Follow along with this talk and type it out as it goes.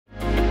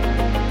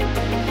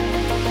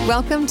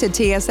Welcome to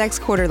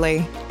TSX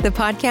Quarterly, the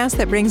podcast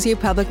that brings you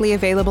publicly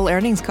available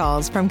earnings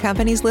calls from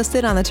companies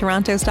listed on the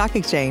Toronto Stock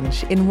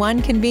Exchange in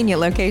one convenient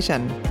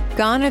location.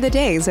 Gone are the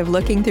days of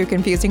looking through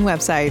confusing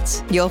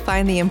websites. You'll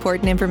find the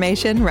important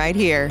information right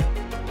here.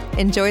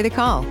 Enjoy the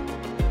call.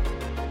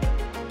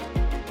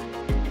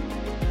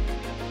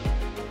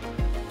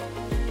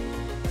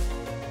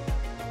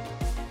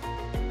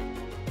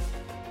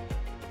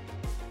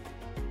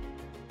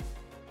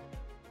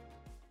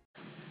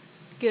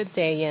 Good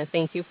day, and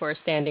thank you for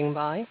standing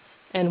by,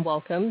 and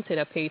welcome to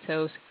the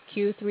Peyto's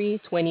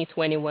Q3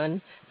 2021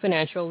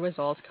 Financial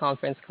Results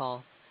Conference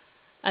Call.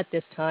 At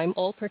this time,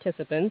 all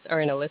participants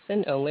are in a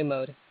listen-only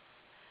mode.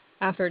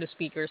 After the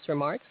speaker's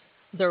remarks,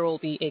 there will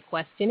be a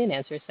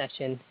question-and-answer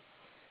session.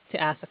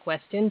 To ask a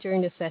question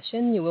during the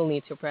session, you will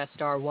need to press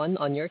star 1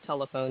 on your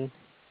telephone.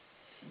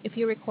 If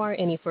you require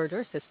any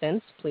further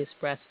assistance, please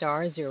press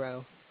star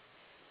 0.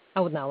 I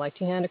would now like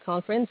to hand the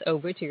conference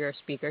over to your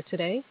speaker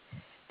today,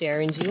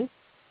 Darren Gee,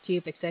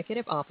 Chief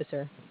Executive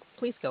Officer.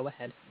 Please go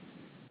ahead.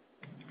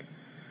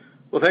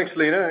 Well, thanks,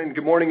 Lena, and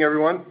good morning,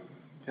 everyone.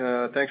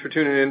 Thanks for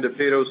tuning in to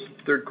Peyto's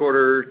third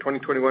quarter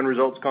 2021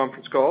 results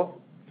conference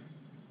call.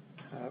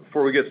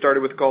 Before we get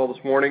started with the call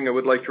this morning, I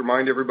would like to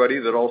remind everybody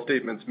that all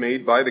statements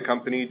made by the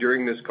company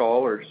during this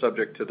call are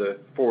subject to the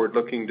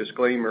forward-looking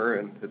disclaimer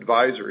and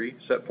advisory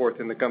set forth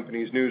in the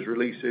company's news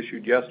release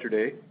issued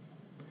yesterday.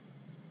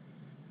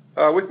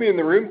 With me in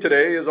the room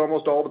today is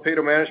almost all the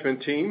Peyto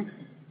management team.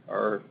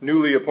 Our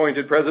newly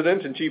appointed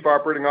President and Chief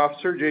Operating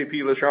Officer, JP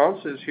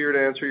Lachance, is here to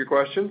answer your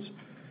questions,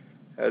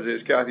 as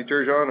is Kathy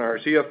Turgeon, our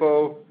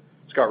CFO.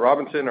 Scott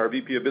Robinson, our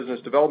VP of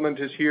Business Development,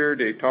 is here.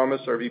 Dave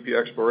Thomas, our VP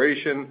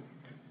Exploration.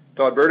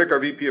 Todd Burdick, our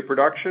VP of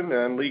Production,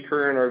 and Lee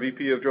Curran, our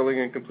VP of Drilling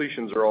and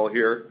Completions, are all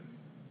here.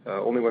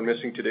 Only one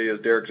missing today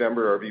is Derek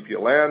Zember, our VP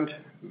of Land,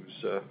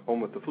 who's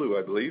home with the flu,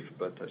 I believe,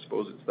 but I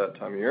suppose it's that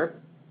time of year.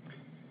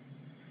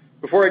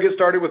 Before I get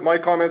started with my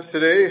comments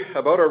today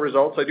about our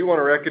results, I do want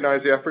to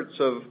recognize the efforts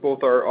of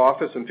both our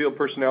office and field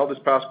personnel this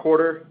past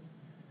quarter.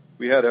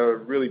 We had a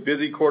really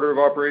busy quarter of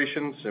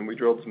operations, and we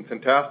drilled some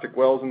fantastic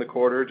wells in the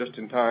quarter just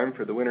in time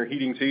for the winter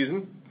heating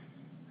season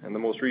and the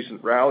most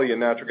recent rally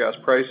in natural gas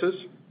prices.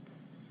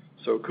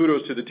 So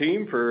kudos to the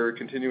team for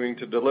continuing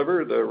to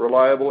deliver the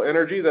reliable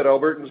energy that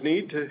Albertans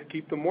need to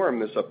keep them warm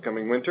this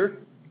upcoming winter.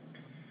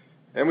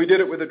 And we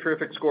did it with a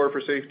terrific score for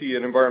safety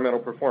and environmental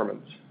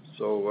performance.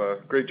 So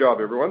great job,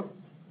 everyone.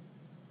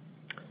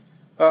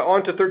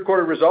 On to third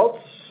quarter results.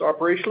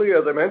 Operationally,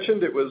 as I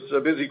mentioned, it was a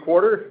busy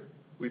quarter.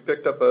 We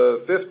picked up a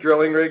 5th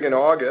drilling rig in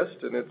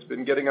August, and it's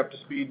been getting up to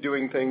speed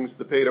doing things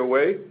the Peyto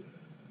way.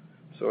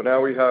 So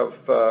now we have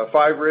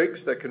 5 rigs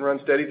that can run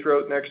steady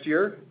throughout next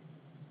year.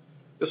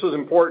 This was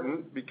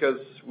important because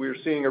we're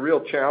seeing a real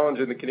challenge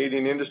in the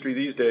Canadian industry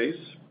these days,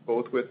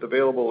 both with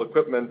available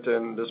equipment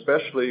and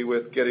especially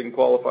with getting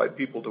qualified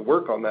people to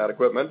work on that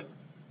equipment.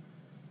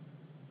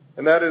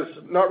 And that is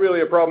not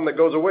really a problem that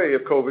goes away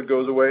if COVID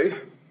goes away.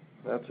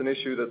 That's an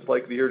issue that's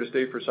likely here to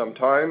stay for some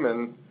time,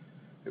 and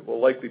it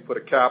will likely put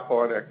a cap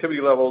on activity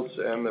levels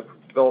and the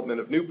development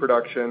of new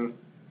production,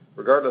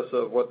 regardless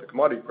of what the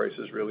commodity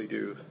prices really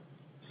do.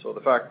 So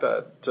the fact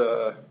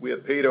that we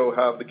at Peyto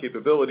have the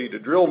capability to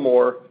drill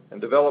more and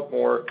develop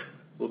more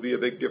will be a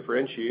big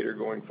differentiator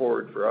going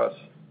forward for us.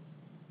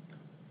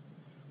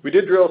 We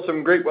did drill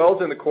some great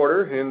wells in the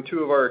quarter in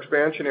 2 of our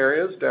expansion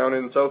areas down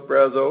in South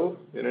Brazeau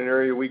in an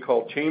area we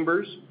call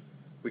Chambers.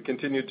 We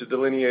continued to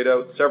delineate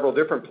out several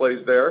different plays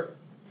there,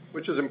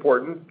 which is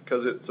important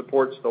because it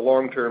supports the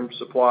long-term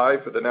supply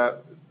for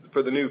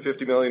the new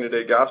 50 million a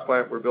day gas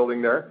plant we're building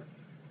there.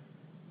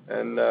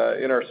 And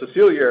in our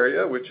Cecilia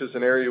area, which is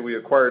an area we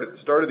acquired at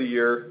the start of the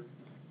year,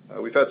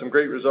 we've had some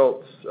great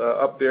results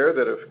up there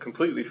that have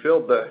completely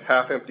filled the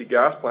half-empty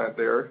gas plant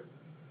there.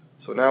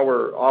 So now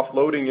we're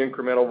offloading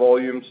incremental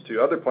volumes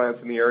to other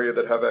plants in the area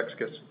that have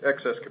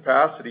excess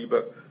capacity,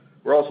 but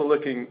we're also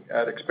looking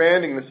at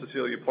expanding the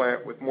Cecilia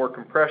plant with more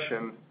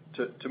compression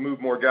to move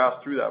more gas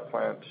through that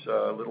plant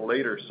a little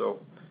later. So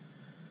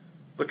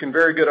looking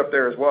very good up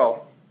there as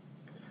well.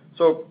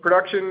 So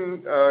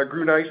production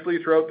grew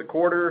nicely throughout the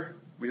quarter.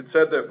 We had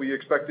said that we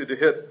expected to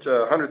hit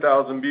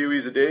 100,000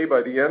 BOEs a day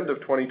by the end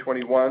of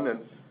 2021, and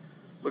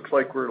looks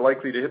like we're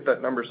likely to hit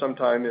that number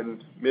sometime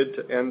in mid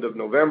to end of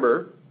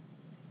November.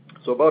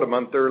 So about a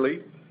month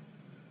early.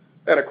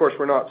 And of course,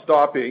 we're not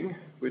stopping,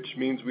 which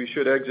means we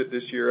should exit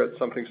this year at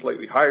something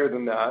slightly higher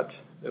than that.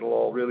 It'll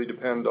all really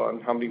depend on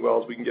how many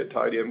wells we can get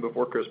tied in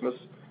before Christmas.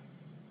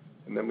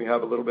 And then we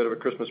have a little bit of a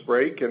Christmas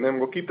break, and then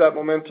we'll keep that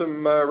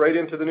momentum right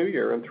into the new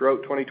year and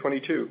throughout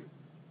 2022.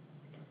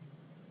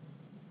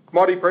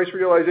 Commodity price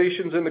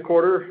realizations in the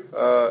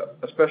quarter,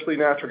 especially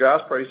natural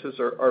gas prices,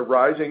 are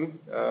rising,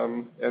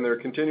 and they're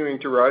continuing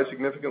to rise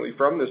significantly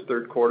from this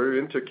third quarter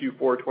into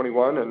Q4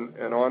 21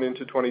 and on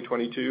into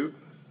 2022.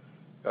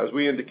 As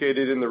we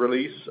indicated in the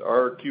release,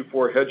 our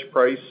Q4 hedge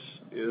price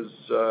is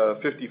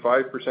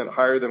 55%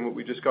 higher than what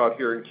we just got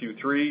here in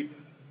Q3,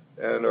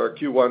 and our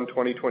Q1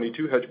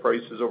 2022 hedge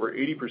price is over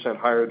 80%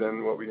 higher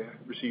than what we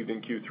received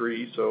in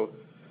Q3. So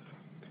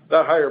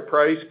That higher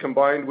price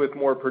combined with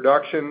more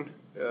production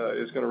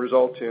is going to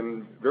result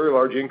in very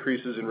large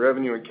increases in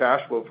revenue and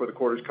cash flow for the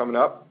quarters coming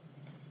up.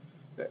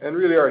 And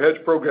really our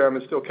hedge program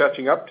is still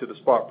catching up to the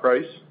spot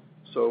price,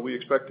 so we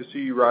expect to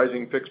see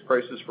rising fixed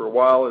prices for a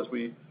while as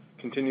we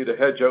continue to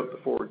hedge out the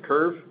forward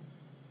curve.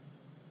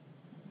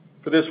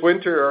 For this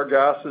winter, our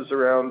gas is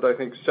around, I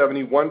think,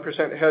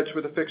 71% hedged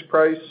with a fixed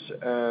price,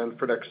 and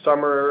for next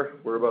summer,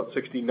 we're about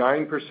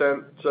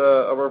 69%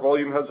 of our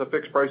volume has a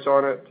fixed price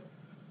on it.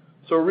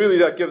 So really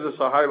that gives us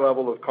a high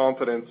level of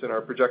confidence in our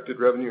projected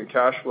revenue and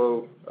cash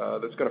flow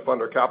that's going to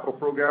fund our capital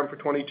program for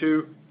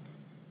 22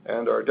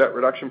 and our debt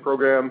reduction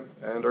program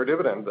and our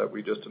dividend that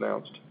we just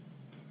announced.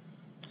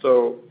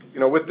 So,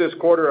 with this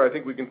quarter, I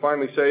think we can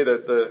finally say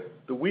that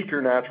the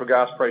weaker natural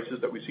gas prices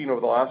that we've seen over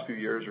the last few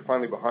years are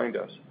finally behind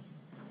us.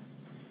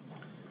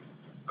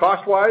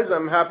 Cost-wise,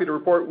 I'm happy to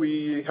report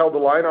we held the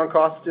line on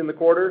costs in the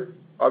quarter.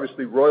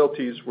 Obviously,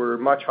 royalties were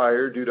much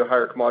higher due to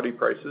higher commodity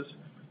prices,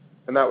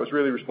 and that was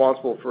really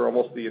responsible for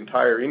almost the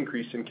entire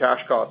increase in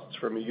cash costs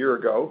from a year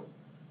ago.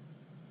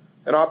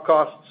 And op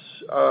costs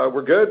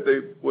were good. They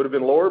would have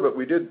been lower, but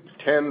we did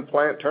 10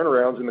 plant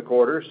turnarounds in the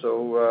quarter,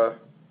 so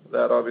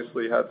that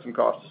obviously had some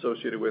costs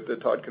associated with it.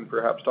 Todd can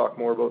perhaps talk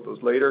more about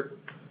those later.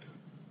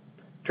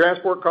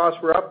 Transport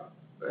costs were up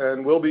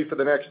and will be for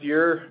the next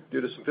year due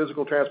to some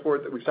physical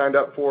transport that we signed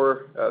up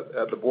for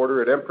at the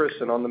border at Empress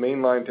and on the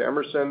main line to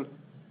Emerson.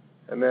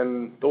 And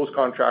then those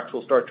contracts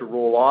will start to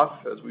roll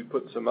off as we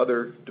put some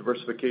other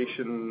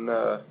diversification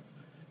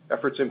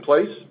efforts in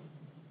place.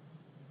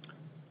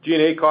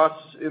 G&A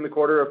costs in the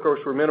quarter, of course,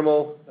 were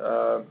minimal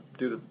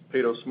due to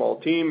Peyto's small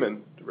team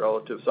and the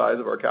relative size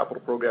of our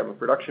capital program and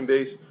production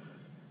base.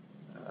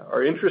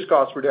 Our interest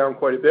costs were down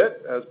quite a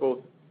bit as both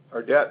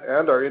our debt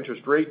and our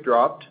interest rate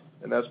dropped,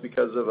 and that's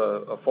because of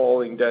a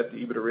falling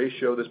debt-to-EBITDA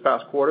ratio this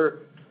past quarter.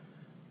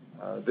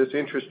 This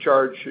interest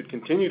charge should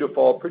continue to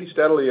fall pretty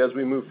steadily as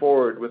we move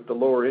forward with the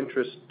lower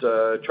interest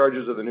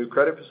charges of the new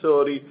credit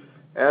facility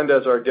and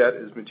as our debt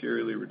is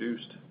materially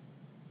reduced.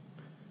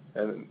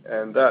 And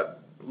that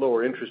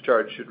lower interest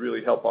charge should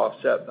really help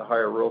offset the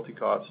higher royalty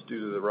costs due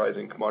to the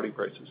rising commodity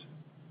prices.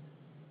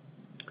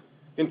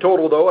 In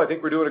total, though, I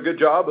think we're doing a good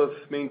job of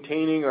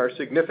maintaining our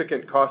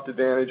significant cost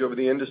advantage over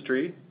the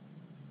industry.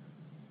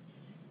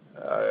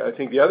 I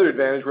think the other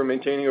advantage we're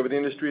maintaining over the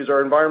industry is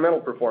our environmental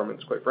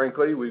performance. Quite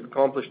frankly, we've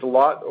accomplished a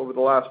lot over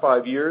the last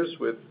 5 years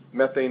with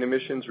methane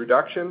emissions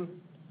reduction.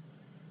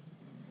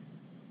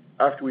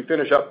 After we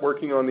finish up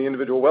working on the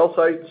individual well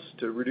sites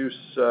to reduce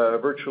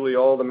virtually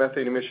all the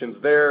methane emissions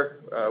there,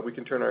 we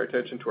can turn our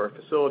attention to our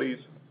facilities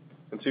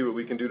and see what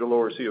we can do to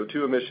lower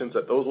CO2 emissions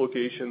at those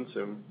locations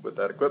and with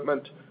that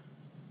equipment.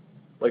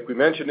 Like we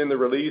mentioned in the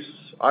release,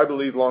 I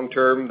believe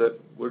long-term that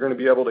we're going to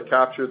be able to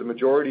capture the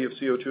majority of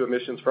CO2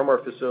 emissions from our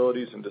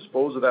facilities and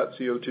dispose of that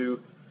CO2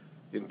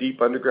 in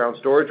deep underground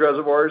storage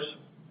reservoirs.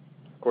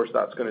 Of course,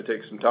 that's going to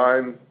take some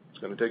time. It's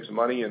going to take some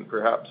money and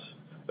perhaps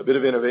a bit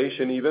of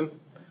innovation even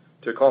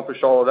to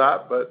accomplish all of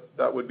that, but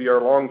that would be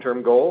our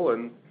long-term goal,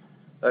 and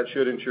that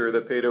should ensure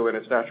that Peyto and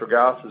its natural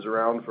gas is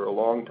around for a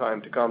long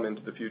time to come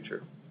into the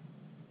future.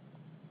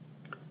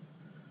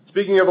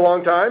 Speaking of a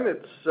long time,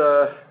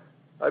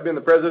 I've been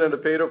the president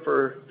of Peyto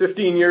for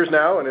 15 years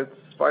now, and it's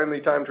finally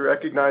time to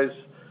recognize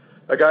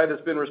a guy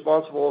that's been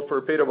responsible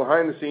for Peyto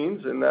behind the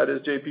scenes, and that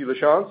is J.P.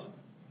 Lachance.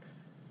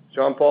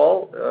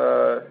 Jean-Paul,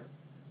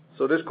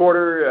 so this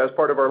quarter, as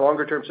part of our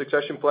longer-term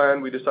succession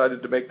plan, we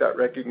decided to make that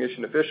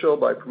recognition official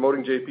by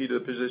promoting J.P. to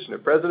the position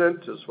of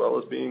president, as well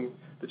as being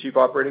the chief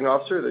operating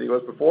officer that he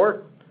was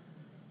before.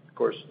 Of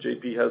course,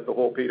 J.P. has the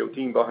whole Peyto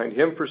team behind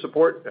him for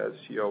support, as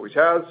he always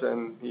has,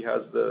 and he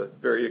has the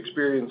very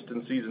experienced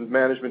and seasoned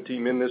management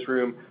team in this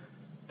room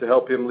to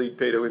help him lead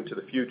Peyto into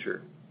the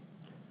future.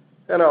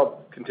 And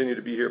I'll continue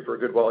to be here for a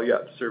good while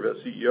yet to serve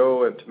as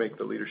CEO and to make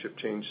the leadership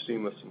change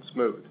seamless and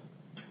smooth.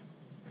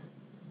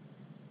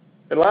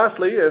 And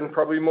lastly, and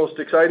probably most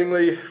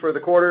excitingly for the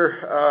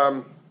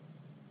quarter,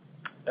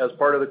 as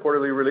part of the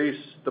quarterly release,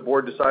 the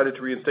board decided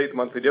to reinstate the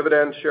monthly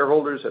dividend to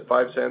shareholders at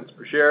 5 cents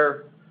per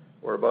share,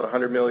 or about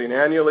 $100 million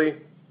annually.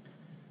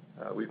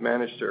 We've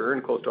managed to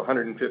earn close to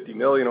 $150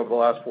 million over the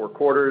last 4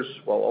 quarters,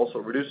 while also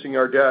reducing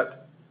our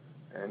debt.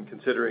 And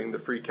considering the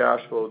free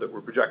cash flow that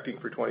we're projecting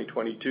for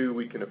 2022,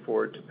 we can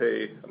afford to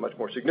pay a much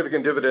more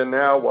significant dividend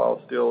now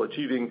while still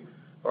achieving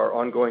our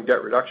ongoing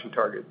debt reduction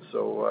targets.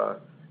 So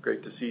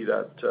great to see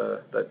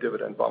that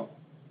dividend bump.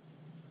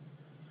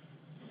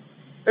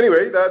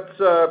 Anyway,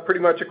 that's pretty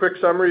much a quick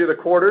summary of the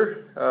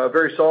quarter.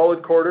 Very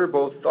solid quarter,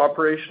 both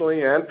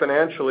operationally and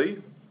financially.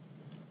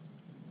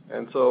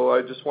 And so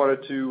I just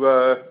wanted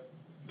to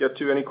get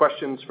to any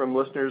questions from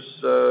listeners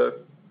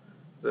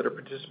that are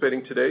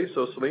participating today.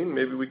 So Celine,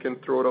 maybe we can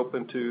throw it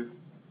open to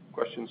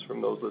questions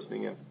from those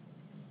listening in.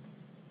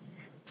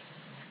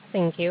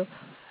 Thank you.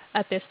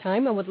 At this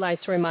time, I would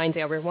like to remind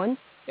everyone,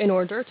 in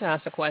order to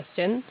ask a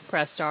question,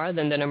 press star,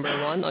 then the number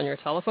 1 on your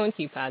telephone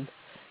keypad.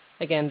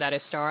 Again, that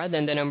is star,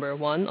 then the number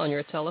 1 on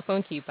your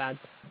telephone keypad.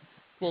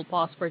 We'll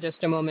pause for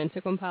just a moment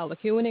to compile the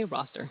Q&A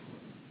roster.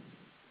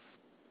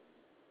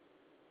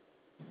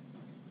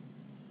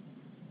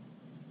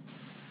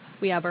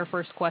 We have our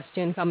first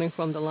question coming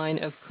from the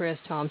line of Chris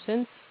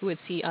Thompson with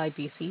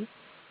CIBC.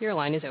 Your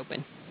line is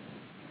open.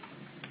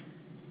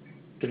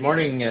 Good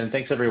morning, and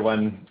thanks,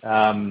 everyone.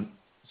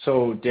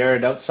 So,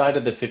 Darren, outside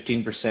of the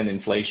 15%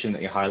 inflation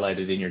that you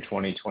highlighted in your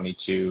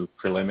 2022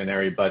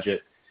 preliminary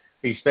budget,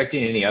 are you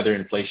expecting any other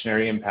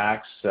inflationary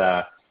impacts,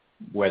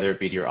 whether it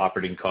be to your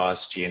operating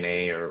costs,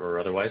 G&A, or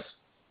otherwise?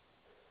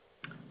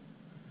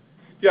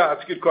 Yeah,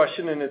 that's a good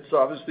question, and it's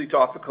obviously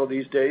topical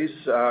these days.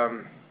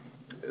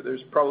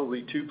 There's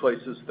probably two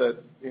places that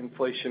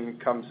inflation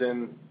comes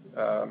in.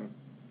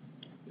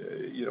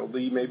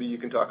 Lee, maybe you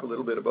can talk a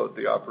little bit about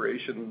the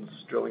operations,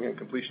 drilling and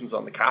completions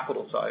on the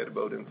capital side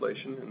about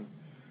inflation,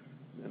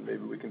 and maybe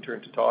we can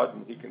turn to Todd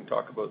and he can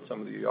talk about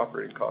some of the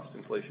operating cost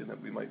inflation that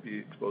we might be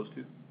exposed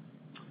to.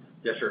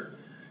 Yeah, sure.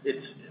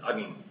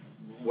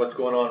 What's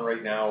going on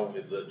right now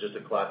is just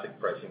a classic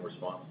pricing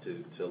response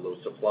to low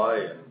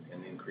supply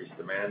and increased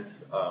demand.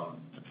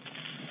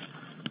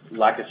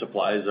 Lack of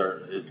supplies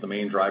is the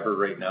main driver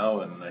right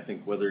now, and I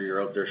think whether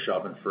you're out there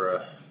shopping for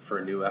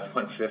a new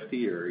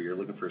F-150 or you're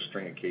looking for a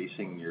string of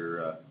casing,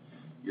 you're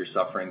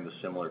suffering the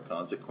similar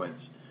consequence.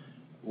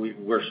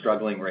 We're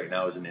struggling right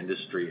now as an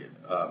industry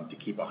to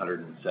keep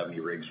 170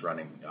 rigs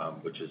running,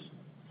 which is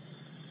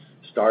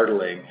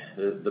startling.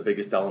 The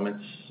biggest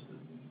elements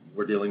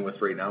we're dealing with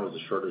right now is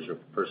a shortage of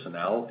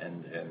personnel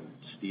and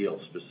steel,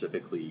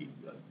 specifically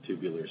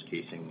tubulars,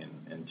 casing,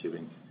 and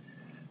tubing.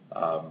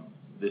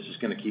 This is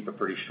going to keep a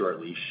pretty short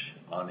leash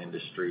on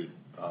industry,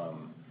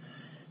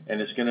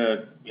 and it's going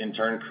to, in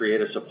turn, create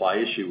a supply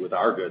issue with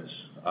our goods.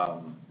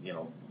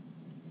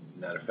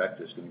 Net effect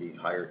is going to be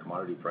higher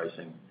commodity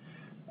pricing.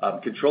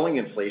 Controlling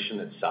inflation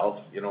itself,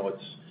 it's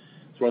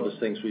one of those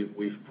things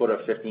we've put a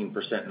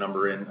 15%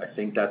 number in. I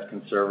think that's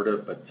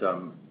conservative,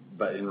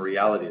 but in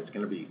reality, it's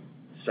going to be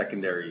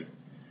secondary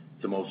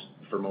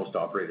for most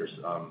operators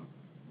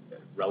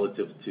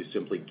relative to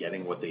simply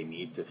getting what they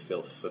need to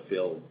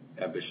fulfill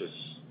ambitious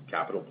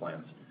capital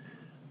plans.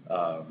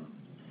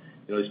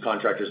 These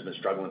contractors have been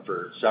struggling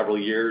for several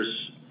years.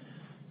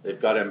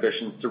 They've got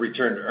ambitions to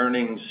return to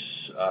earnings.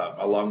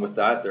 Along with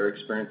that, they're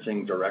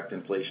experiencing direct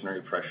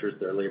inflationary pressures.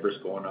 Their labor's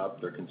going up,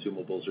 their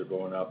consumables are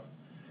going up,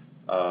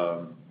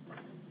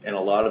 and a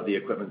lot of the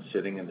equipment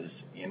sitting in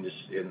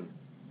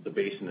the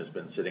basin has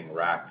been sitting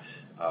racked.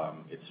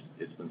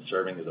 It's been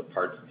serving as a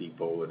parts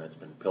depot, and it's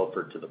been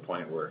pilfered to the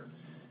point where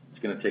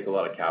it's going to take a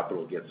lot of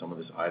capital to get some of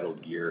this idle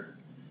gear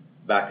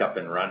back up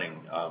and running.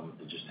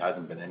 There just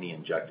hasn't been any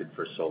injected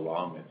for so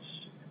long.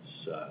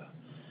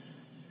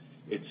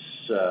 It's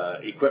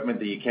equipment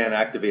that you can't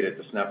activate at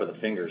the snap of the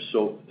fingers.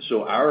 So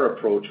our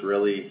approach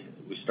really,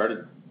 we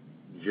started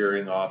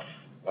veering off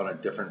on a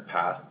different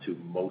path to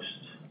most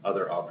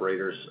other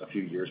operators a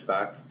few years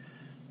back.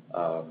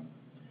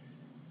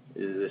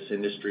 This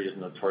industry is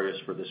notorious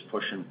for this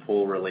push and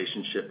pull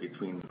relationship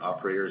between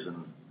operators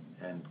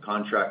and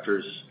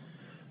contractors.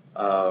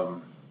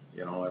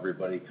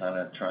 Everybody kind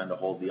of trying to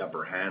hold the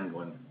upper hand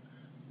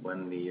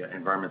when the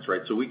environment's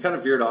right. So we kind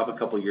of veered off a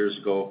couple of years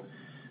ago,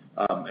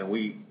 and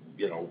we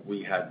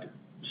had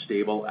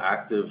stable,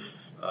 active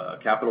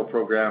capital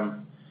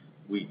program.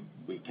 We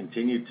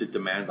continued to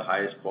demand the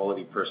highest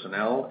quality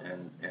personnel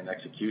and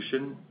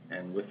execution,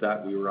 and with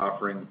that, we were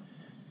offering,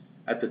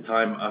 at the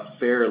time, a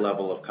fair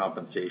level of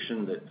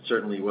compensation that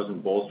certainly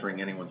wasn't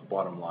bolstering anyone's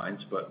bottom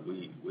lines, but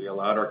we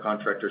allowed our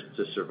contractors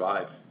to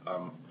survive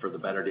for the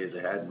better days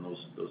ahead, and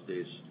those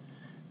days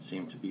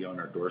seem to be on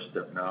our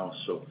doorstep now.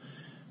 So,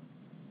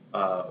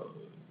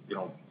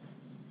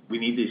 we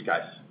need these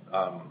guys,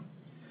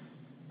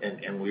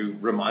 and we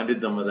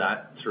reminded them of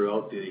that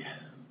throughout the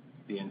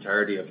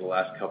entirety of the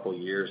last couple of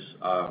years.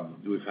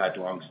 We've had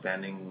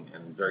long-standing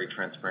and very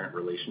transparent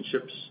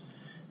relationships,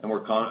 and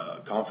we're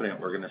confident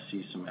we're going to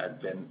see some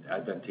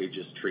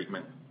advantageous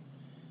treatment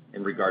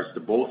in regards to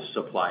both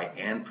supply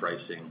and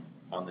pricing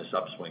on this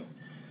upswing.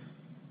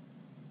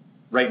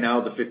 Right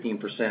now, the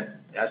 15%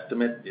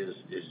 estimate is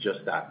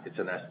just that. It's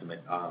an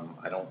estimate.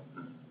 I don't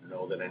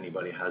know that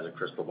anybody has a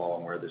crystal ball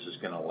on where this is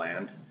going to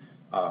land.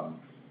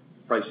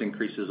 Price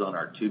increases on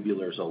our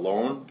tubulars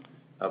alone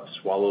have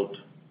swallowed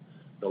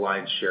the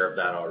lion's share of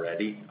that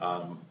already.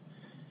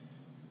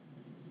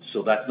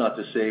 So that's not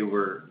to say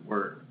we're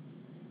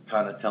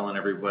kind of telling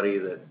everybody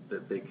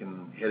that they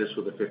can hit us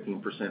with a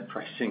 15%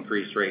 price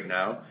increase right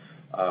now.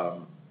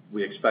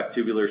 We expect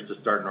tubulars to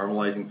start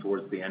normalizing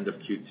towards the end of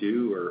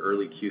Q2 or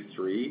early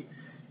Q3,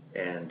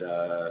 and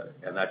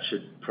that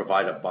should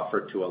provide a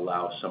buffer to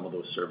allow some of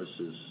those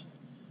services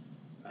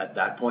at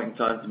that point in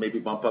time to maybe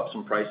bump up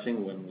some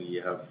pricing when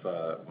we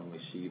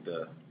see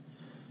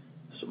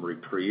some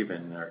reprieve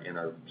in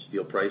our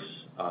steel price,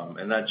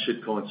 and that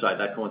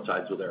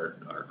coincides with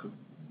our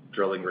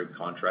drilling rig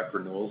contract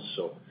renewals.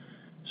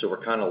 So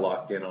we're kind of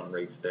locked in on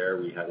rates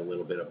there. We had a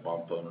little bit of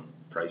bump on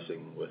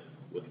pricing with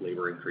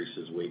labor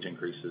increases, wage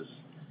increases.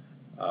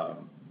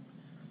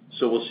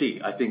 So we'll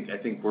see. I think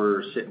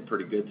we're sitting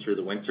pretty good through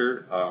the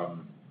winter.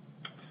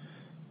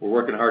 We're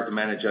working hard to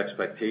manage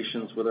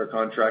expectations with our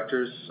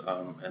contractors,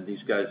 and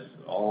these guys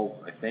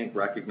all, I think,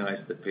 recognize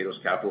that Peyto's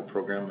capital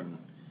program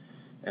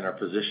And our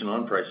position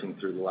on pricing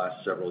through the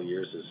last several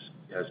years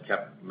has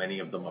kept many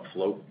of them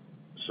afloat.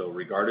 So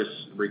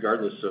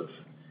regardless of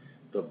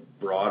the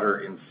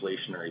broader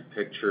inflationary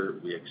picture,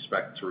 we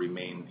expect to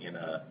remain in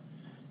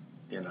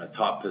a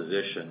top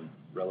position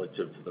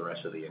relative to the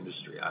rest of the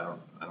industry. I don't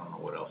know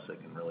what else I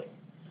can really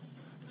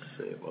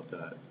say about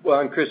that.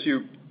 Well, and Chris,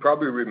 you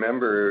probably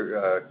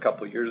remember a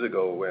couple of years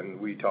ago when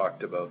we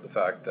talked about the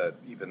fact that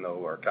even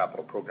though our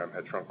capital program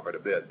had shrunk quite a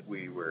bit,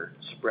 we were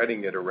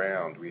spreading it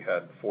around. We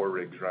had 4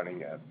 rigs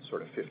running at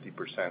sort of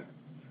 50%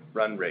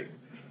 run rate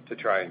to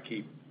try and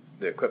keep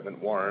the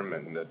equipment warm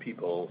and the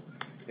people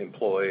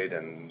employed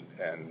and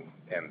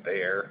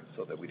there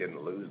so that we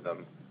didn't lose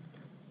them.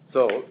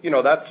 So,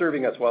 that's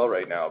serving us well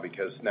right now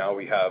because now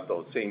we have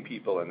those same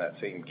people and that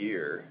same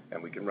gear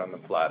and we can run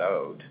them flat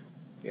out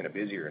in a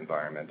busier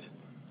environment,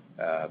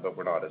 but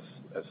we're not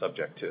as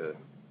subject to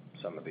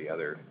some of the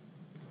other,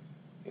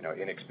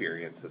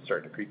 inexperience that's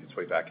starting to creep its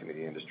way back into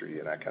the industry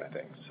and that kind of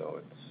thing. So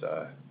it's,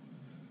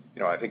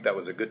 I think that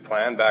was a good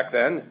plan back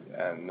then,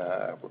 and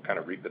we're kind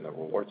of reaping the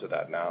rewards of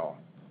that now.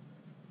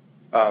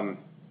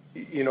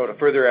 To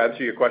further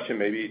answer your question,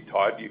 maybe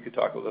Todd, you could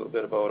talk a little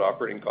bit about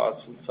operating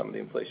costs and some of the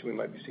inflation we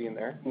might be seeing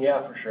there.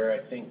 Yeah, for sure. I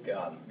think,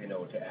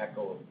 to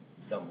echo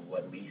some of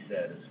what Lee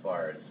said as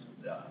far as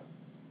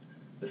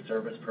the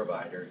service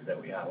providers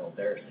that we have out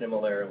there,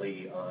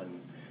 similarly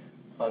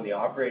on the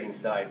operating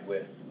side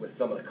with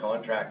some of the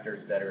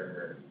contractors that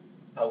are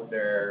out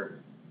there,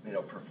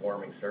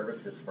 performing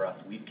services for us,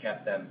 we've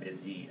kept them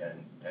busy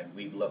and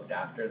we've looked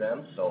after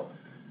them. So,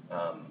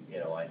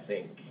 I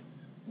think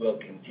we'll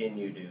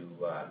continue to,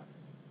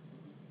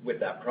 with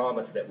that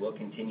promise that we'll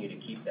continue to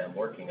keep them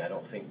working. I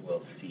don't think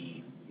we'll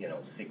see,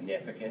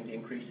 significant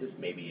increases,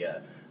 maybe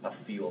a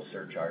fuel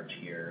surcharge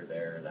here,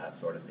 there, that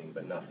sort of thing,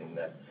 but nothing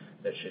that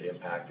should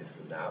impact us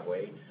in that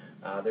way.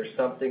 There's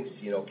some things,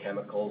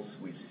 chemicals,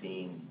 we've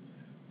seen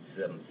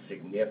some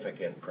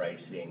significant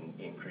pricing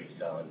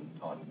increase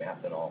on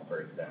methanol,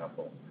 for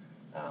example.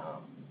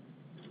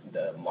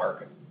 The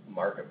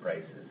market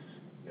price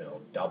is,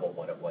 double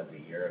what it was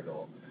a year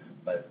ago,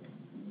 but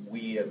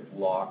we have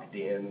locked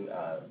in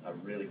a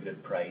really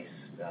good price.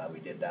 We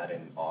did that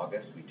in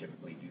August. We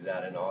typically do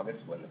that in August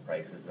when the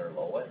prices are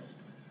lowest.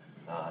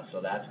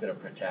 So that's going to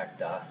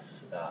protect us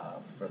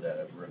for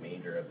the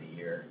remainder of the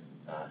year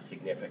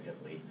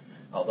significantly.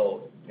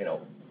 Although,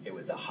 it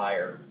was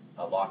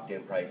a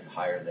locked-in price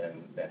higher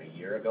than a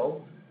year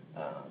ago.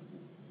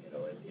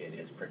 It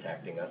is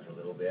protecting us a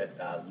little bit.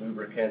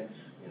 Lubricants,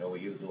 we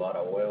use a lot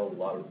of oil, a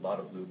lot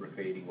of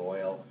lubricating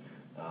oil.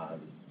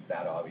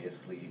 That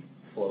obviously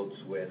floats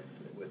with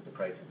the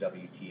price of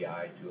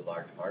WTI to a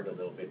large part, a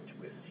little bit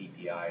with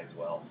CPI as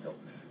well.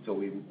 So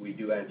we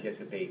do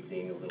anticipate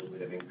seeing a little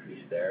bit of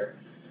increase there.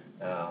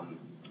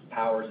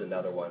 Power's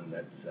another one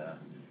that's,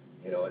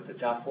 it's a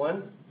tough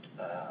one.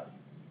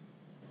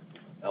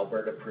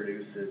 Alberta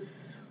produces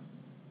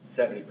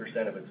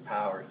 70% of its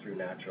power through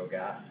natural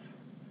gas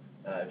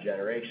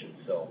generation.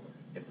 So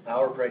if the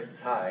power price is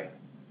high,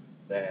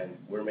 then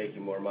we're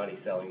making more money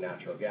selling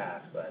natural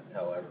gas. But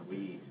however,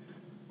 we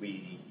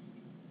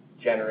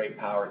generate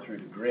power through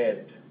the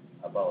grid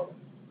at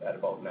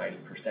about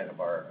 90% of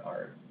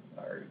our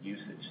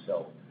usage.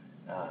 So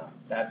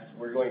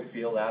we're going to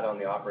feel that on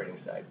the operating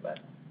side, but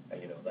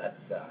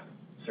that's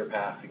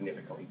surpassed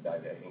significantly by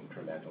the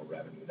incremental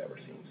revenue that we're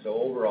seeing. So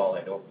overall,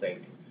 I don't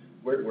think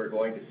we're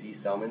going to see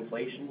some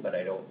inflation, but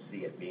I don't see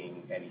it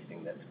being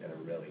anything that's going to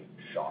really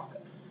shock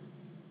us.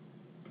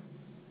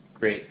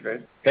 Great.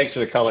 Thanks for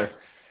the color.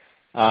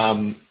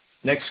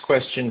 Next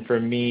question for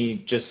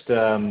me, just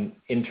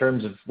in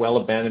terms of well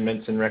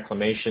abandonments and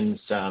reclamations,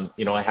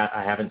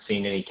 I haven't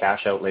seen any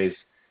cash outlays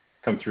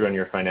come through on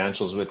your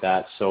financials with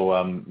that.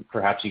 So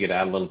perhaps you could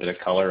add a little bit of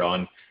color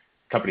on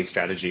company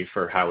strategy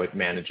for how it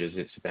manages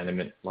its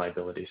abandonment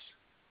liabilities.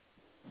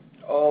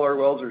 All our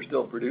wells are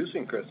still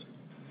producing, Chris.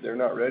 They're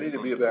not ready to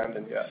be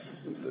abandoned yet.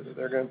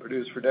 They're going to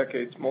produce for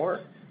decades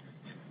more.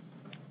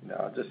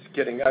 No, just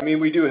kidding. I mean,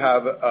 we do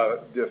have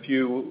a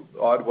few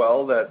odd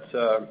well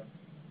that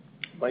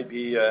might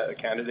be a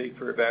candidate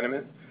for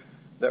abandonment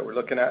that we're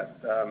looking at.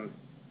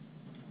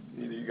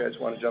 Either you guys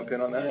want to jump in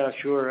on that? Yeah,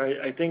 sure.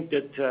 I think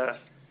that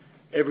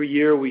every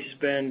year we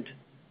spend,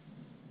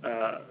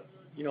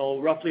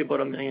 roughly about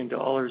 $1 million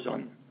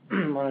on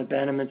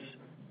abandonments,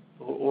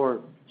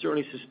 or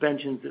certainly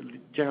suspensions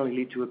that generally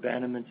lead to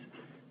abandonments.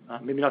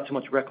 Maybe not so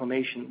much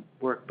reclamation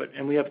work,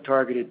 and we have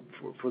targeted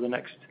for the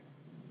next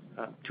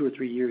 2 or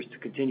 3 years to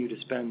continue to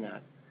spend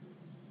that.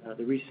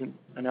 The recent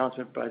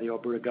announcement by the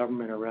Alberta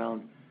government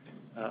around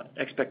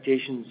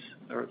expectations,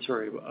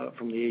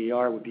 from the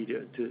AER would be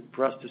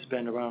for us to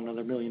spend around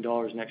another $1 million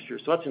next year.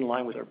 So that's in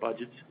line with our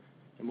budgets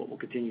and what we'll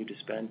continue to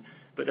spend.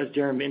 But as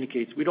Darren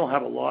indicates, we don't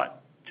have a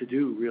lot to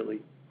do really.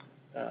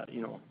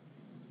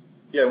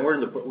 Yeah,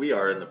 we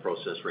are in the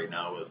process right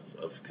now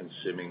of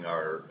consuming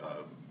our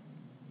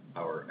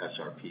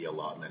SRP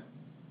allotment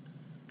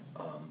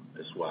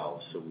as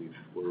well. So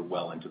we're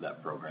well into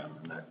that program,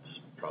 and that's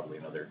probably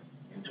another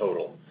in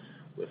total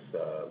with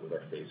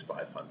our Phase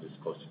 5 fund is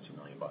close to $2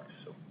 million.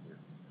 So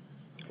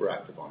we're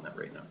active on that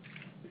right now.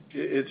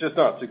 It's just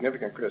not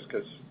significant, Chris,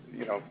 because,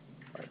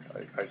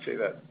 I say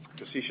that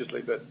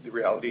facetiously, but the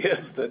reality is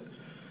that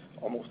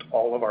almost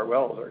all of our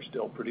wells are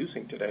still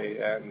producing today,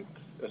 and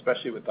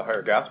especially with the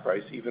higher gas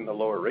price, even the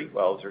lower rate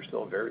wells are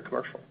still very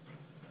commercial.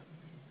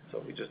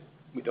 So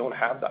we don't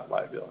have that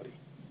liability.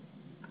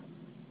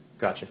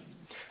 Gotcha.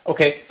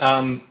 Okay.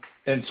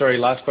 And sorry,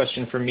 last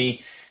question for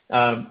me.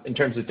 In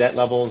terms of debt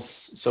levels,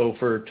 so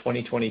for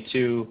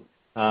 2022,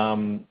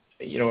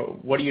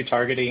 what are you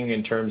targeting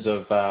in terms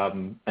of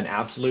an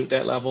absolute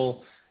debt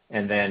level?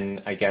 And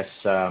then I guess,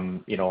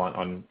 on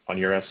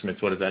your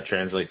estimates, what does that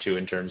translate to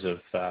in terms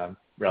of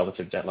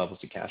relative debt levels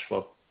to cash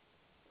flow?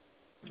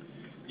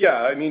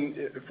 Yeah, I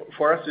mean,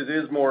 for us, it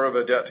is more of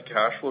a debt to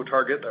cash flow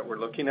target that we're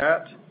looking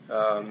at,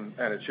 and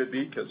it should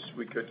be, because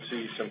we could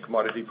see some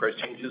commodity price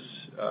changes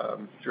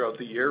throughout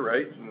the year,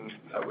 right? And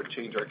that would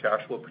change our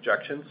cash flow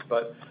projections.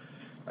 But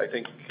I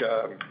think,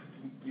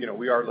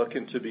 we are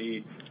looking to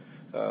be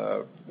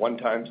 1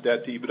 times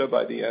debt to EBITDA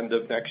by the end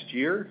of next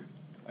year.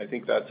 I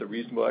think that's a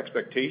reasonable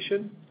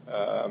expectation.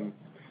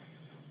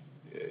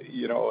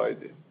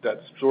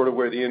 That's sort of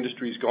where the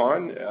industry's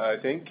gone, I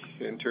think,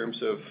 in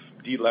terms of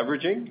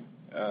deleveraging.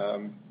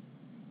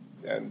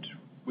 And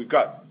we've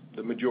got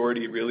the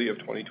majority, really, of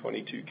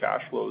 2022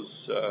 cash flows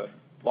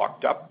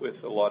locked up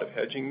with a lot of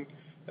hedging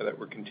that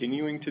we're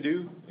continuing to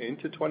do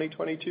into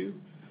 2022.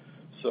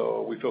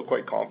 So we feel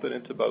quite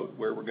confident about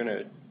where we're going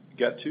to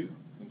get to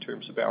in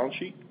terms of balance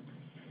sheet.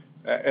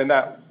 And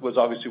that was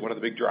obviously one of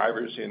the big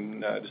drivers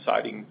in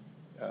deciding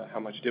how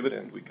much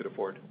dividend we could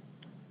afford.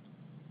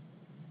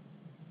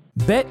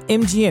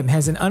 BetMGM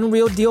has an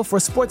unreal deal for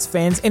sports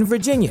fans in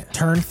Virginia.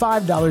 Turn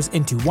 $5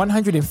 into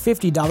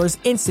 $150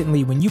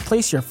 instantly when you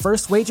place your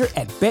first wager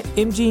at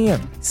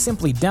BetMGM.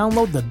 Simply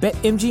download the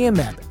BetMGM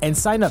app and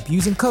sign up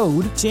using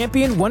code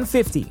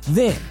Champion150.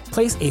 Then,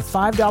 place a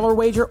 $5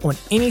 wager on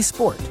any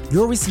sport.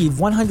 You'll receive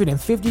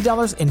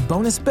 $150 in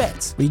bonus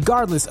bets,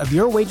 regardless of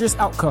your wager's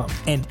outcome.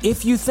 And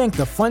if you think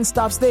the fun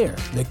stops there,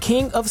 the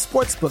King of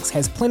Sportsbooks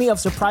has plenty of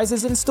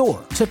surprises in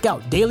store. Check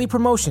out daily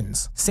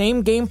promotions,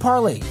 same-game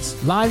parlays,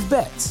 live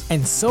bets,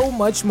 and so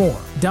much more.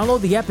 Download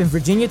the app in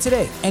Virginia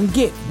today and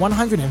get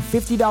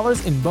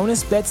 $150 in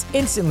bonus bets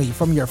instantly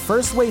from your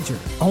first wager.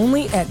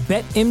 Only at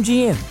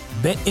BetMGM.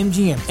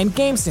 BetMGM and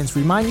GameSense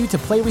remind you to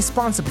play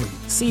responsibly.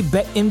 See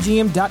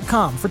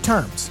BetMGM.com for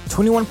terms.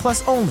 21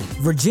 plus only.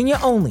 Virginia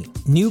only.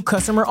 New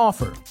customer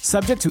offer.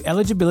 Subject to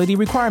eligibility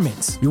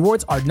requirements.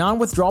 Rewards are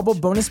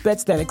non-withdrawable bonus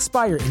bets that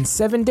expire in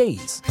 7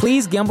 days.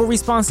 Please gamble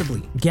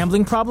responsibly.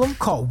 Gambling problem?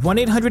 Call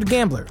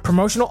 1-800-GAMBLER.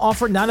 Promotional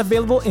offer not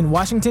available in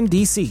Washington,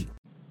 D.C.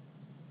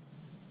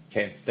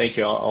 Okay, thank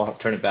you. I'll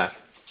turn it back.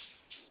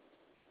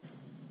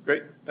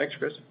 Great. Thanks,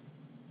 Chris.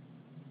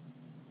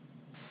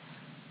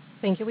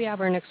 Thank you. We have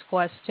our next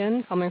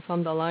question coming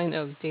from the line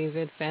of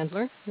David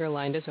Fandler. Your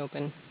line is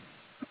open.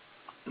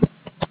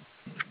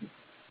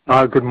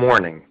 Good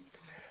morning.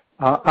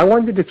 I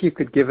wondered if you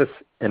could give us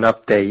an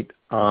update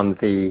on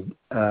the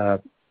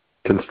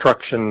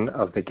construction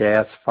of the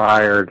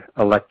gas-fired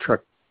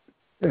electric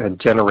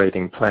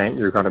generating plant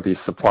you're going to be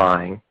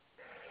supplying,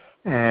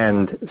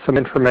 and some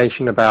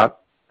information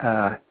about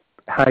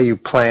how you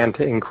plan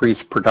to increase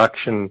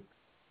production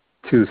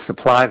to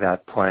supply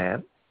that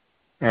plant,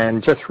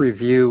 and just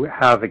review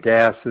how the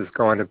gas is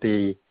going to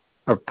be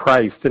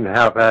priced and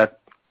how that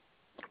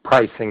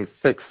pricing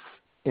fits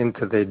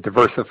into the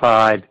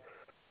diversified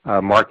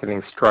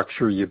marketing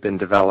structure you've been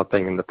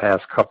developing in the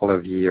past couple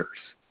of years.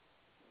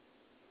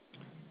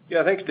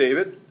 Yeah, thanks,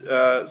 David.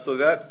 So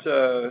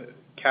that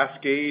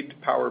Cascade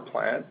power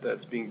plant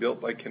that's being built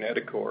by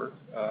Kineticor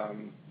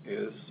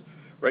is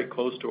right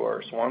close to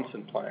our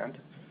Swanson plant.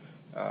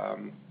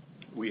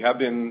 We have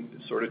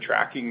been sort of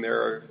tracking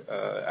their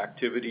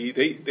activity.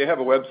 They have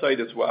a website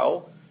as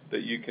well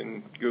that you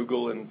can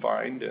Google and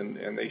find,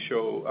 and they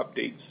show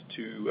updates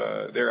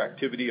to their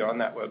activity on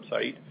that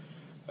website.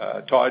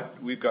 Todd,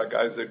 we've got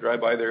guys that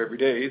drive by there every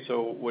day,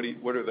 so what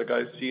are the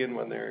guys seeing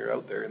when they're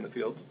out there in the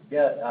field?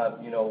 Yeah,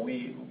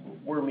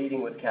 we're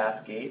meeting with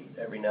Cascade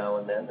every now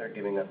and then. They're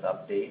giving us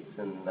updates,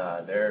 and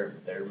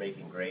they're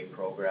making great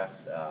progress.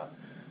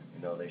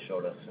 They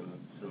showed us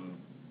some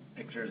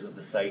pictures of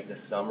the site this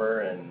summer,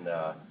 and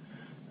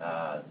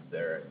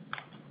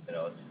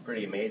it's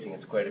pretty amazing.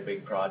 It's quite a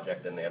big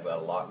project, and they have a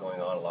lot going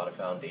on, a lot of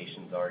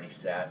foundations already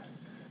set,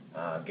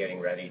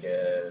 getting ready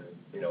to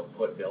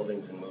put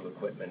buildings and move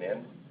equipment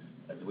in,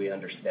 as we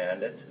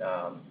understand it.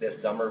 This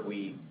summer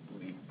we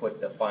put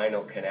the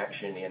final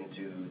connection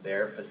into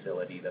their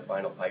facility, the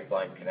final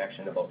pipeline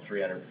connection, about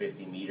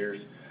 350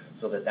 meters,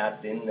 so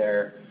that's in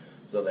there,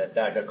 so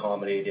that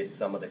accommodated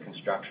some of the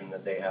construction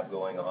that they have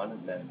going on,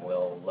 and then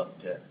we'll look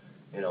to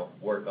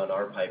work on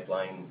our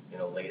pipeline,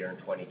 later in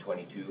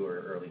 2022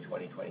 or early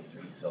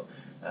 2023. So,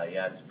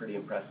 it's pretty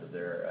impressive.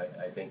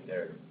 I think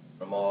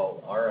from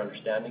all our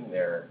understanding,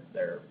 they're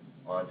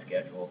on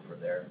schedule for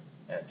their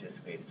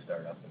anticipated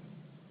startup in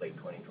late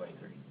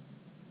 2023.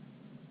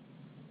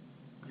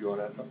 You want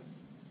to add something?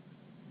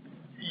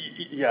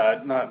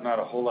 Yeah, not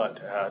a whole lot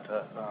to add.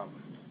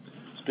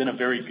 It's been a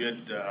very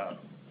good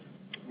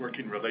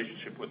working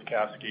relationship with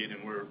Cascade,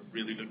 and we're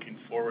really looking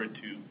forward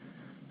to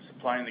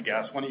supplying the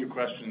gas. One of your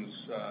questions,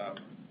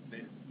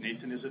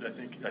 Nathan, is it? I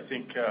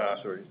think.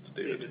 Sorry, it's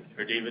David.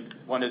 David.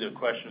 One of the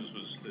questions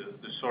was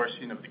the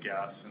sourcing of the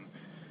gas, and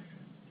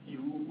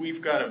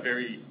we've got a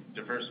very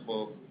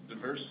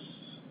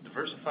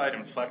diversified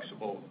and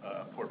flexible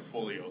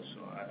portfolio,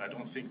 so I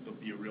don't think there'll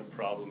be a real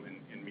problem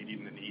in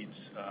meeting the needs.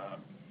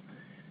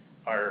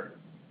 Our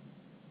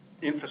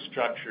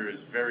infrastructure is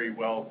very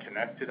well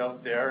connected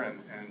out there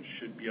and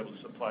should be able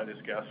to supply this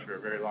gas for a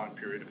very long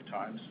period of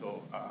time.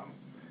 So,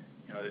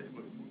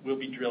 we'll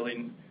be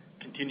drilling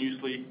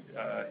continuously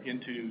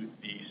into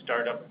the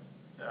startup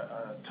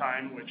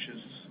time, which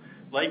is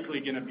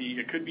likely going to be,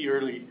 it could be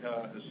early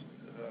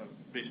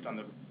based on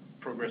the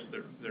progress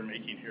they're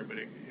making here, but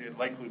it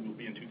likely will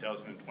be in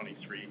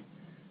 2023.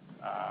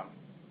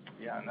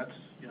 And that's,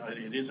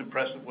 it is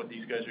impressive what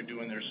these guys are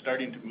doing. They're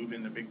starting to move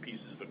in the big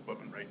pieces of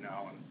equipment right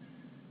now, and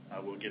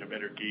we'll get a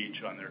better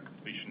gauge on their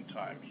completion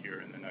time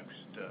here in the next,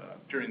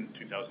 during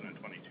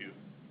 2022.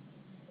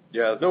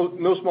 Yeah,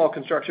 no small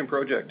construction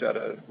project at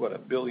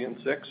 $1.6 billion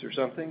or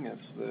something.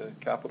 It's the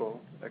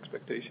capital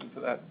expectation for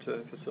that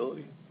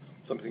facility,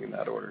 something in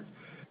that order.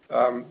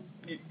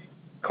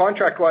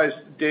 Contract-wise,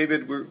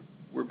 David, we're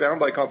bound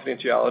by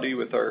confidentiality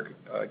with our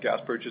gas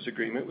purchase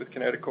agreement with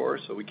Kineticor,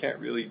 so we can't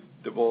really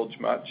divulge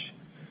much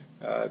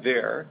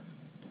there.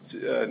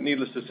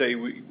 Needless to say,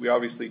 we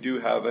obviously do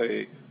have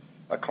a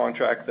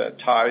contract that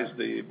ties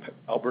the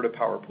Alberta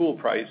Power Pool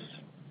price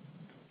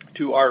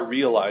to our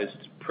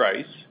realized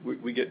price.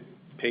 We get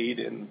paid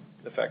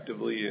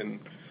effectively in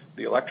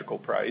the electrical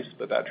price,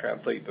 but that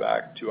translates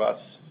back to us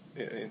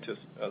into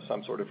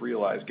some sort of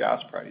realized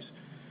gas price.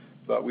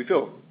 But we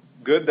feel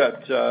good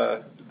that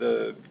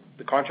the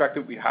contract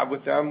that we have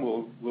with them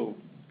will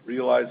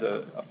realize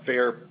a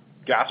fair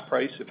gas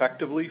price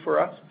effectively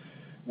for us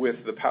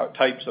with the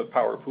types of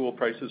power pool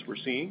prices we're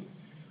seeing.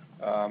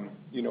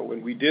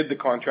 When we did the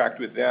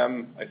contract with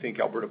them, I think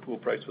Alberta pool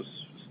price was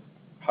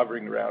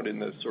hovering around in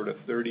the sort of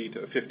 $30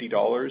 to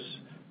 $50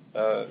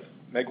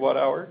 megawatt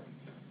hour.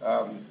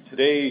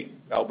 Today,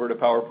 Alberta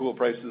power pool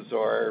prices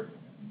are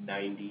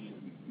 90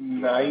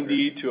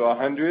 to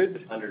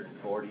 100,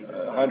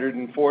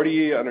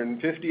 140,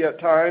 150 at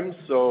times.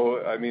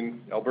 So, I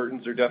mean,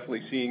 Albertans are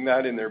definitely seeing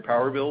that in their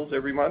power bills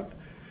every month.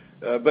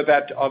 But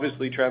that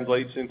obviously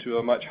translates into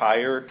a much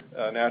higher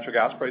natural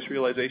gas price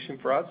realization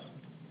for us.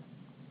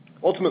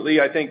 Ultimately,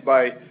 I think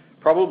by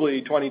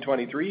probably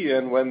 2023,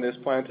 and when this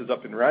plant is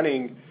up and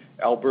running,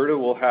 Alberta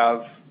will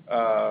have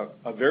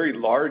a very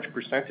large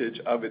percentage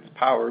of its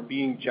power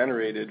being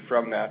generated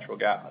from natural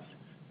gas.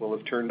 We'll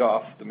have turned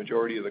off the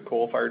majority of the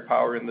coal-fired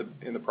power in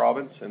the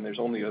province, and there's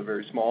only a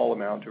very small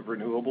amount of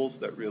renewables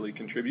that really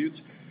contributes,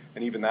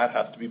 and even that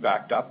has to be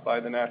backed up by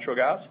the natural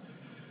gas.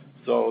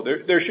 So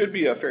there should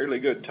be a fairly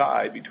good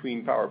tie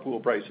between power pool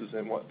prices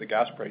and what the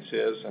gas price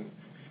is,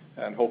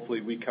 and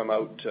hopefully we come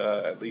out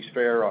at least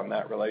fair on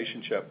that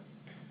relationship.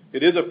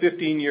 It is a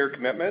 15-year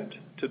commitment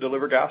to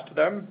deliver gas to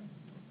them,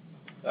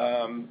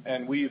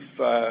 and we've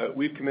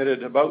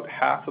committed about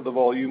half of the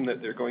volume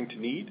that they're going to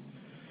need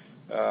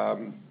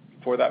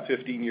for that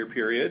 15-year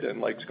period.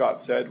 And like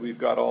Scott said, we've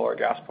got all our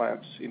gas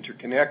plants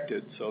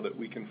interconnected so that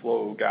we can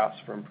flow gas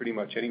from pretty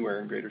much anywhere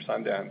in Greater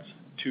Sundance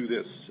to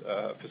this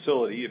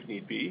facility if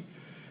need be.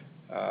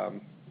 I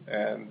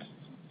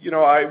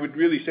would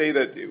really say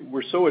that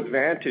we're so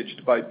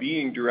advantaged by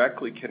being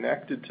directly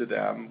connected to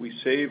them. We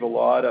save a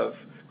lot of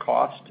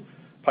cost,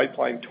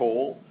 pipeline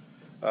toll.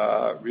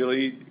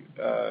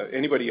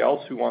 Anybody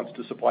else who wants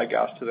to supply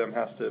gas to them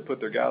has to put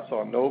their gas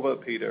on Nova,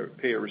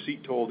 pay a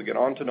receipt toll to get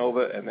onto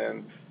Nova, and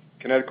then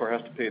Kineticor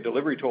has to pay a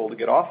delivery toll to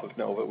get off of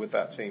Nova with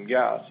that same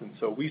gas. And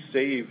so we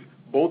save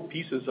both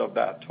pieces of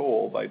that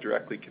toll by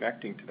directly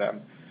connecting to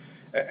them.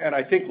 And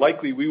I think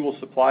likely we will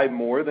supply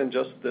more than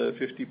just the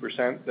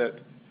 50% that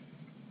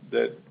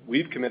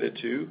we've committed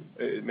to.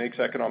 It makes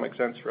economic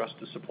sense for us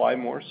to supply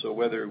more. So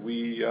whether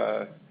we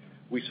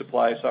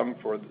supply some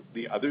for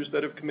the others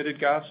that have committed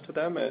gas to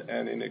them,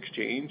 and in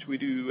exchange we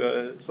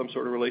do some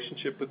sort of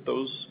relationship with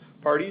those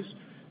parties,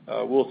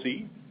 we'll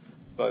see.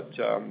 But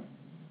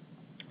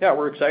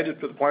we're excited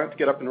for the plant to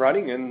get up and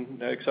running,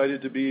 and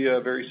excited to be a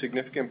very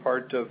significant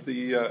part of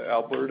the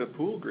Alberta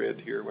pool grid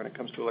here when it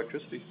comes to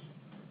electricity.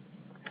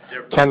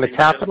 Can the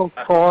capital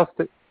cost?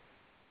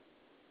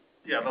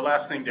 Yeah, the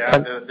last thing to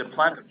add, the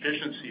plant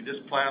efficiency. This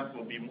plant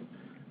will be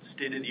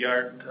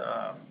state-of-the-art,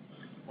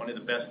 one of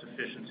the best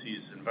efficiencies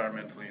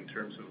environmentally in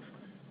terms of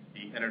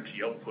the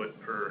energy output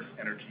per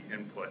energy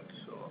input.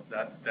 So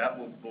that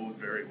will bode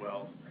very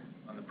well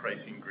on the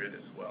pricing grid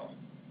as well.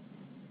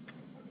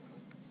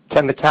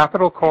 Can the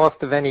capital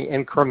cost of any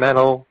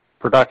incremental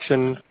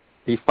production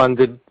be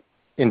funded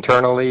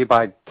internally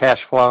by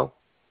cash flow?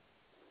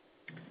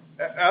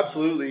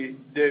 Absolutely,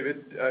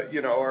 David.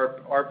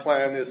 Our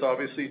plan is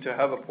obviously to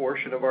have a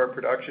portion of our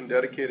production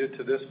dedicated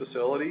to this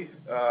facility,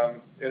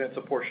 and it's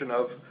a portion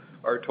of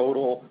our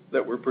total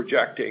that we're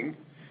projecting.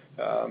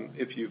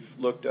 If you've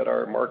looked at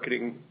our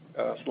marketing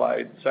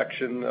slide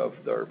section of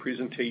our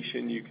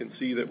presentation, you can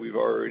see that we've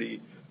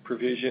already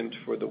provisioned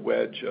for the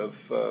wedge of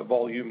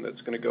volume that's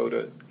going to go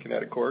to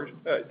Connecticut.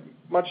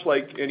 Much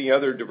like any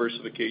other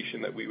diversification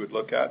that we would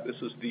look at, this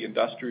is the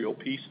industrial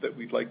piece that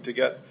we'd like to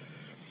get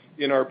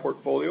in our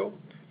portfolio.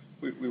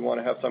 We want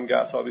to have some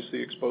gas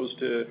obviously exposed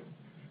to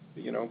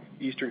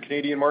Eastern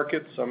Canadian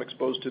markets, some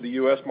exposed to the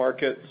U.S.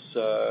 markets,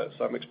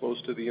 some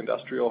exposed to the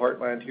industrial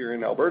heartland here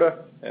in Alberta,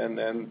 and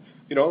then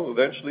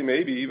eventually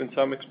maybe even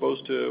some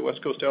exposed to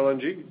West Coast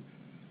LNG.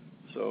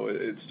 So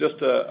it's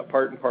just a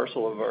part and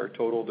parcel of our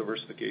total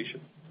diversification.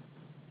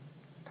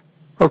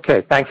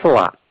 Okay, thanks a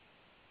lot.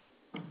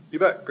 You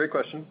bet. Great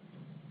question.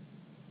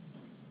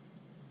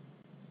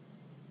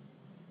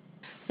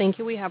 Thank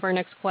you. We have our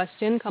next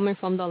question coming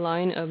from the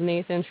line of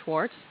Nathan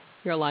Schwartz.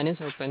 Your line is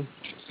open.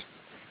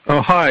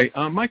 Oh, hi.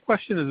 My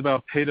question is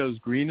about Peyto's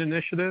green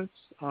initiatives.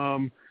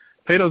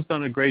 Peyto's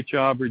done a great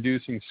job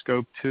reducing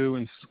Scope 2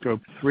 and Scope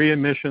 3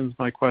 emissions.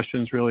 My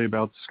question is really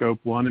about Scope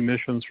 1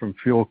 emissions from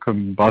fuel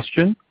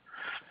combustion.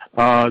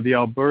 The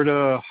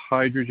Alberta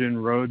Hydrogen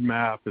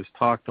Roadmap has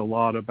talked a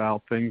lot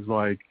about things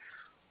like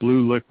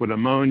blue liquid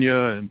ammonia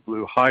and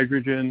blue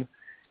hydrogen.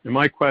 And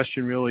my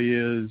question really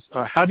is,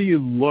 how do you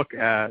look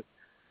at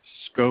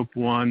Scope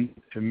 1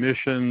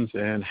 emissions,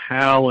 and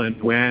how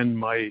and when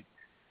might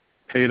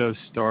Peyto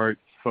start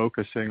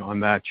focusing on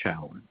that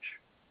challenge?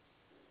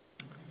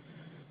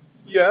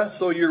 Yeah,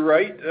 so you're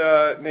right,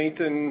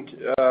 Nathan.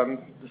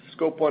 The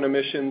Scope 1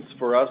 emissions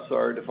for us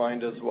are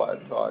defined as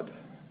what, Todd?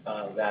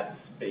 That's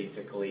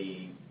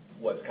basically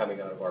what's coming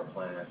out of our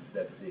plants.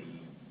 That's the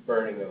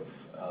burning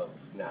of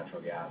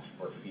natural gas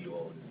for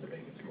fuel is the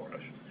biggest one.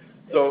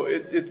 So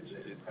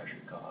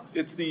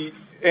it's the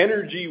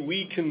energy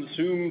we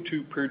consume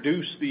to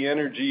produce the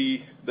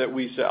energy that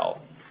we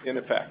sell, in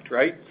effect,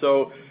 right?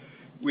 So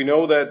we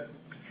know that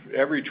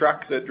every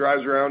truck that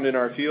drives around in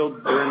our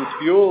field burns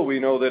fuel. We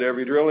know that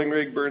every drilling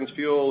rig burns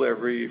fuel,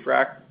 every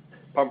frac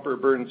pumper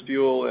burns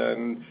fuel,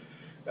 and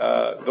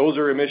those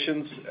are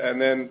emissions.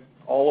 And then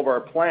all of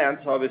our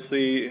plants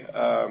obviously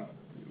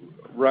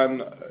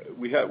run.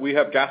 We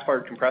have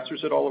gas-fired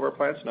compressors at all of our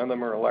plants. None of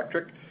them are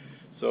electric.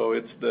 So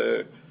it's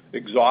the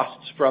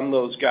exhausts from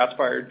those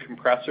gas-fired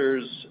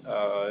compressors.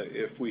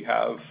 If we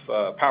have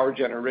power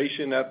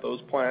generation at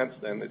those plants,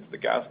 then it's the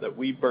gas that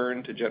we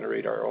burn to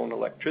generate our own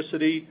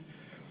electricity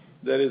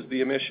that is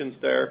the emissions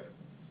there.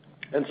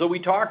 And so we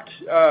talked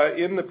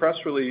in the press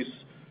release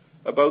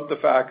about the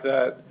fact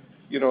that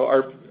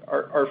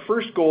our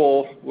first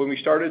goal when we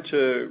started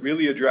to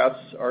really address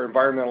our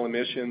environmental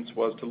emissions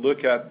was to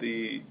look at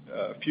the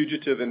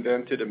fugitive and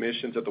vented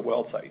emissions at the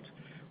well sites.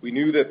 We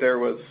knew that there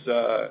was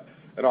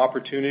an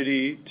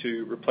opportunity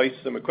to replace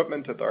some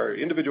equipment at our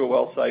individual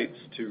well sites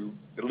to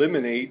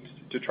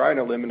try and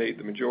eliminate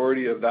the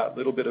majority of that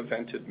little bit of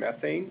vented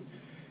methane,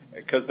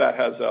 because that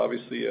has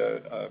obviously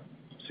a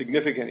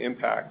significant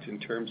impact in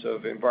terms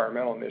of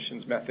environmental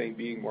emissions, methane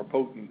being more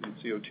potent than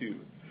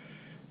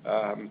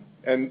CO2.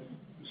 And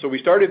so we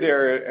started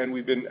there, and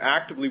we've been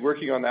actively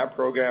working on that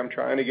program,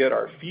 trying to get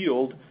our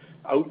field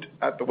out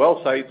at the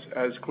well sites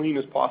as clean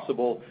as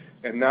possible.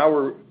 And now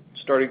we're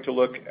starting to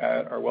look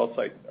at our well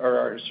site,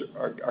 or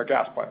our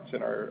gas plants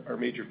and our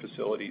major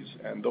facilities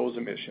and those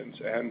emissions.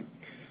 And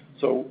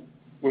so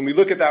when we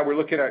look at that, we're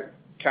looking at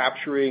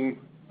capturing,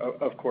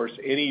 of course,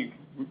 any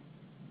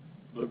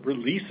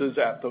releases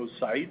at those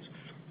sites,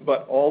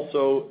 but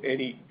also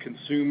any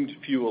consumed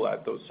fuel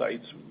at those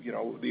sites,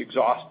 the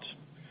exhaust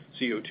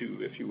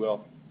CO2, if you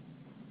will.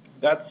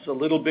 That's a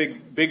little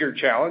bigger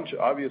challenge,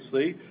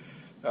 obviously,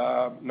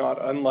 not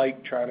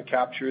unlike trying to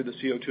capture the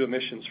CO2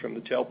 emissions from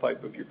the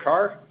tailpipe of your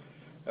car.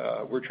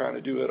 We're trying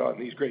to do it on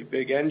these great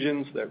big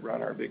engines that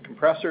run our big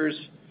compressors.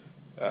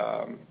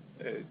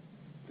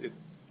 It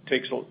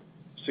takes a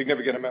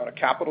significant amount of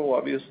capital,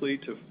 obviously,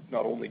 to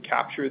not only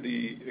capture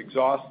the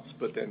exhausts,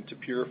 but then to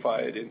purify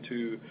it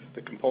into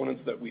the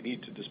components that we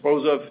need to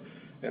dispose of,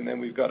 and then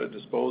we've got to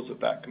dispose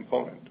of that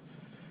component.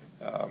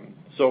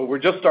 So we're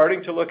just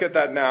starting to look at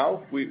that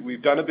now.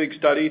 We've done a big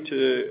study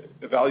to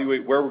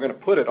evaluate where we're going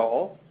to put it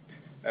all,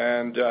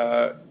 and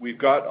we've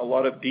got a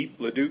lot of deep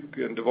Leduc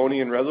and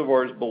Devonian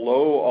reservoirs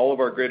below all of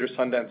our greater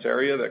Sundance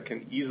area that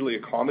can easily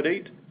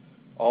accommodate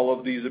all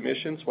of these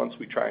emissions once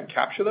we try and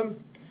capture them.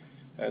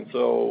 And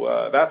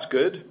so that's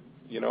good.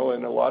 In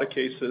a lot of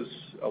cases,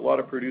 a lot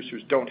of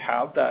producers don't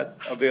have that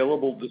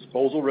available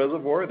disposal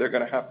reservoir. They're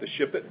going to have to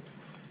ship it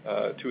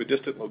to a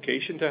distant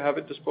location to have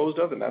it disposed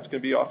of, and that's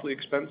going to be awfully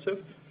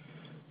expensive.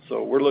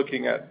 So we're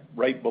looking at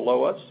right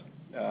below us.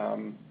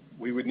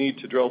 We would need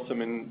to drill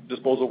some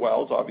disposal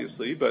wells,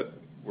 obviously, but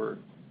we're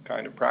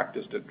kind of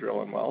practiced at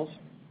drilling wells,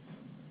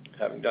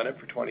 having done it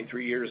for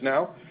 23 years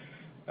now.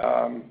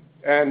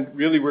 And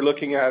really we're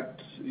looking at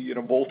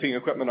bolting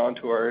equipment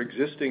onto our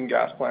existing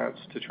gas plants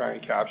to try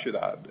and capture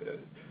that.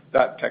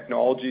 That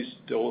technology is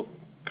still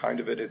kind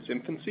of at its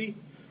infancy,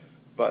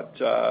 but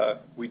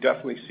we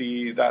definitely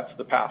see that's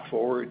the path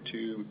forward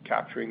to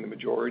capturing the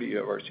majority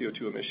of our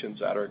CO2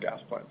 emissions at our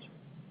gas plants.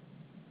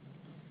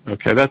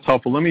 Okay, that's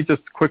helpful. Let me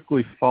just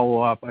quickly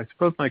follow up. I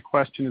suppose my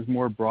question is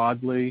more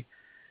broadly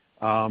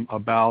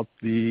about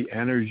the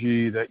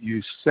energy that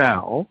you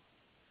sell.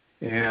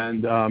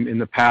 And in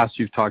the past,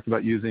 you've talked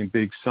about using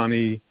Big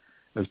Sunny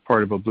as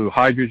part of a blue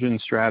hydrogen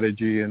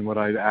strategy. And what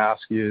I'd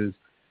ask is,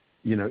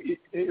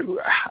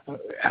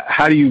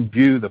 how do you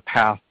view the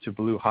path to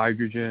blue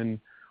hydrogen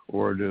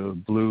or to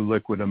blue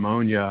liquid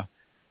ammonia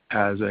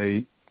as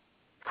a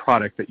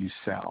product that you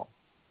sell?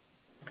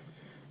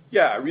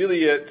 Yeah,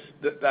 really, it's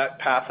that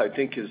path I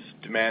think is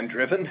demand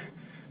driven.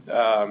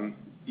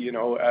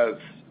 As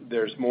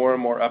there's more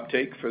and more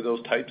uptake for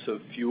those types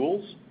of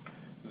fuels,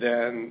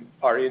 then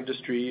our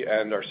industry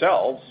and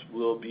ourselves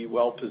will be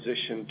well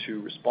positioned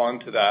to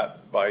respond to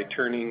that by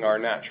turning our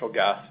natural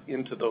gas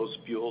into those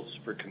fuels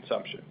for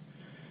consumption.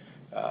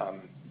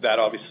 That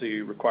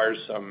obviously requires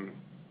some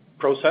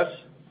process,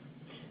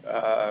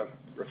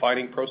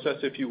 refining process,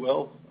 if you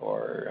will,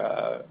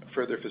 or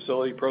further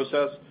facility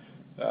process.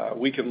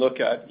 We can look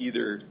at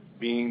either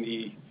being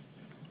the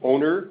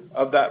owner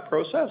of that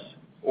process,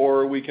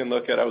 or we can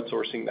look at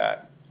outsourcing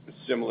that,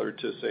 similar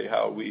to, say,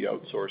 how we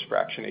outsource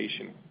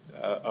fractionation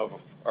of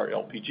our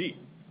LPG.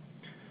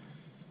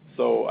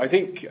 So I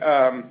think,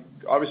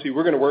 obviously,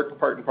 we're going to work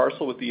part and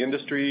parcel with the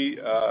industry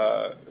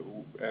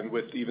and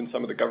with even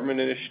some of the government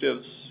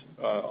initiatives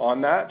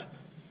on that.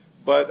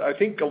 But I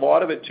think a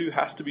lot of it, too,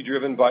 has to be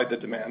driven by the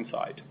demand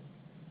side.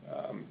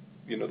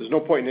 There's no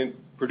point in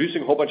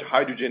producing a whole bunch of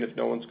hydrogen if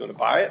no one's going to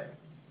buy it.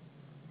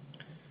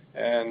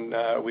 And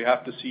we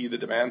have to see the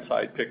demand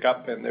side pick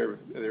up and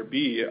there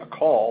be a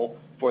call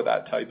for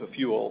that type of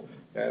fuel.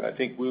 And I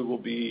think we will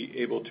be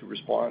able to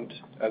respond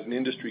as an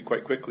industry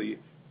quite quickly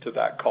to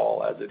that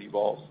call as it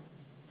evolves.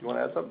 You want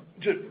to add something?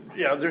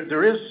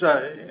 There is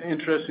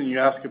interesting. You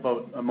ask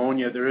about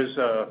ammonia. There is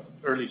a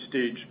early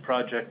stage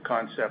project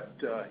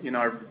concept in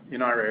our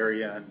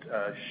area, and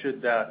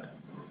should that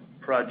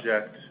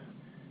project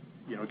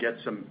get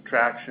some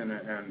traction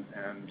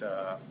and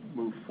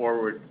move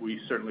forward, we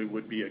certainly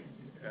would be a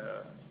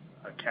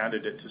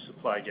candidate to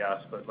supply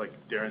gas. But like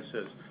Darren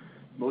says,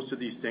 most of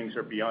these things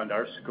are beyond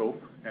our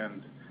scope,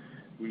 and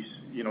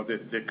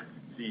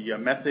the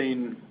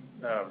methane,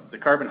 the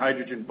carbon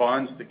hydrogen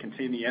bonds that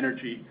contain the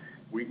energy,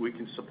 we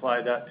can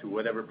supply that to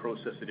whatever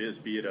process it is,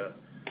 be it a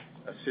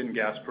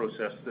syngas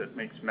process that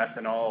makes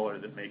methanol or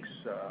that makes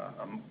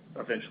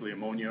eventually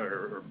ammonia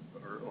or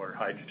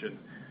hydrogen.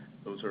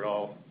 Those are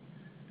all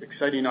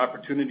exciting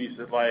opportunities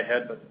that lie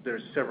ahead, but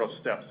there's several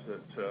steps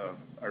that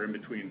are in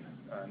between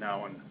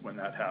now and when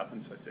that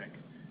happens, I think.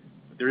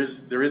 There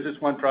is this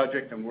one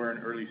project, and we're in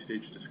early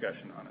stage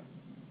discussion on it.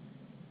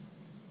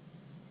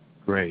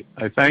 Great.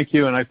 I thank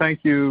you, and I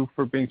thank you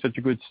for being such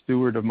a good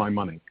steward of my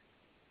money.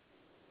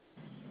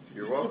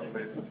 You're welcome.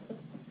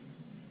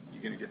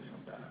 You're going to get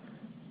some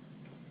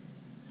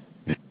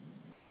back.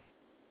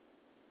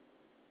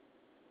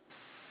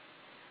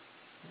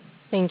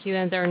 Thank you,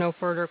 and there are no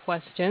further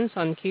questions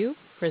on queue.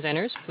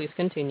 Presenters, please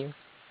continue.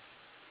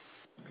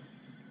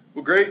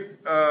 Well, great.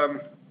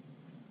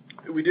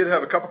 We did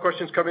have a couple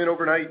questions come in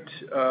overnight.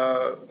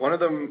 One of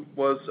them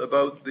was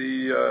about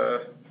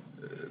the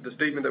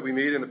statement that we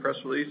made in the press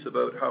release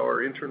about how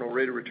our internal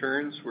rate of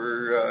returns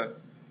were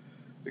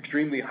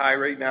extremely high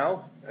right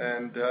now.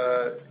 And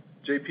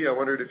JP, I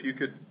wondered if you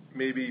could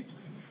maybe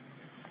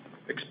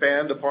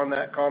expand upon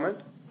that comment.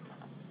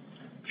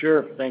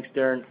 Sure. Thanks,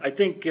 Darren. I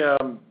think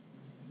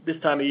this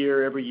time of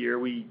year, every year,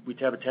 we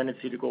have a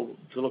tendency to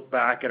look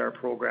back at our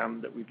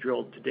program that we've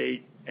drilled to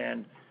date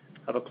and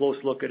have a close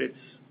look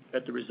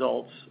at the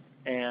results.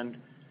 And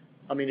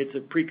I mean, it's a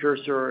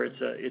precursor,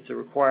 it's a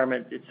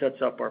requirement. It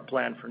sets up our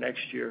plan for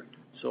next year.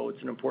 So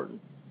it's an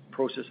important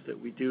process that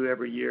we do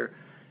every year.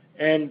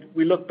 And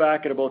we look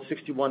back at about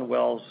 61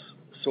 wells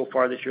so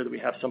far this year that we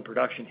have some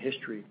production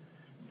history.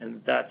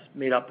 And that's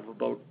made up of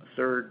about a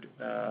third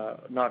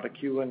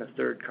Notikewin, a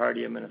third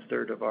Cardium, and a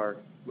third of our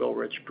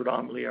Wilrich,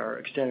 predominantly our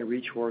extended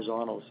reach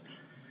horizontals.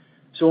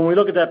 So when we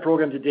look at that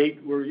program to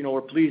date,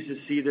 we're pleased to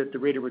see that the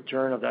rate of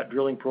return of that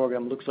drilling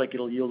program looks like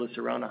it'll yield us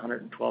around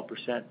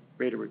 112%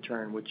 rate of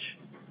return, which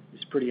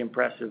is pretty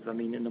impressive. I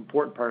mean, an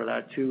important part of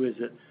that too is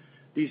that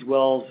these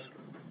wells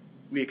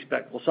we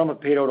expect, well, some have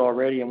paid out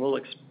already, and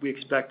we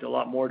expect a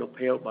lot more to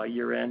pay out by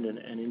year end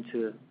and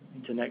into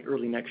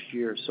early next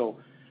year. So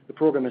the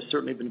program has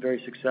certainly been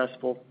very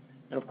successful,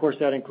 and of course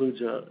that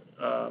includes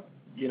a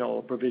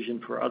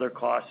provision for other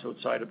costs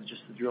outside of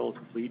just the drill,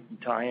 complete,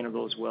 and tie-in of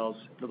those wells.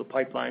 The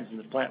pipelines and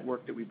the plant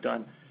work that we've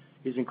done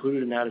is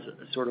included in that as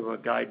a sort of a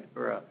guide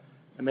or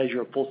a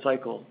measure of full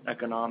cycle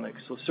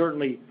economics. So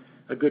certainly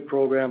a good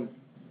program,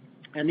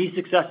 and these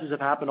successes have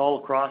happened all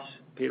across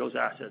Peyto's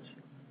assets.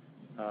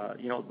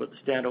 But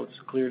the standouts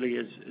clearly,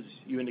 as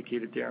you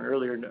indicated, Darren,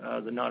 earlier,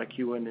 the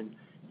Notikewin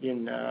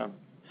in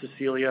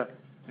Cecilia,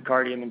 the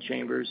Cardium in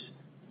Chambers,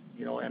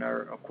 and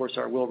of course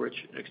our Wilrich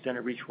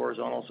extended reach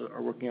horizontals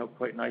are working out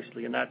quite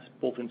nicely, and that's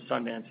both in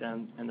Sundance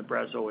and the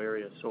Brazeau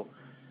area. So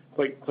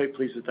quite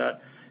pleased with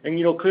that. And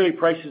clearly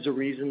price is a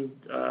reason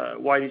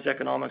why these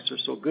economics are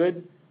so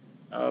good.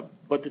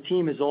 But the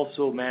team has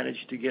also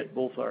managed to get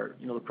both our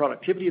the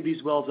productivity of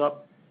these wells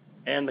up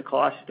and the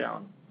costs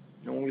down.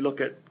 When we look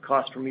at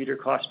cost per meter,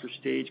 cost per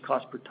stage,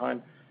 cost per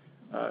ton,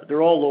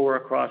 they're all lower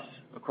across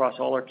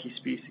all our key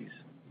species.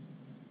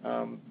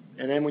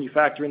 And then when you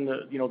factor in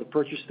the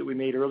purchase that we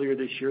made earlier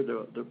this year,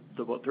 the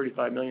about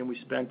 $35 million we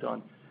spent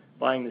on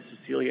buying the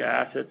Cecilia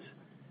assets,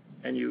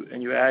 and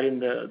you add in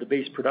the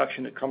base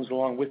production that comes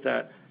along with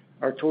that,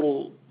 our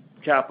total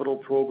capital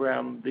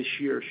program this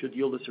year should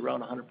yield us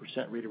around 100%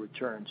 rate of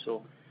return.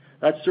 So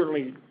that's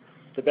certainly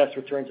the best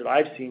returns that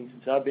I've seen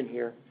since I've been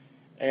here.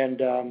 And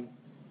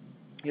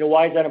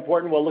why is that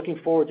important? Well, looking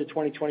forward to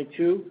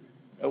 2022,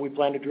 we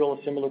plan to drill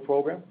a similar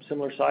program,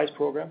 similar size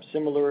program,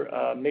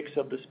 similar mix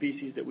of the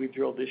species that we've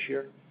drilled this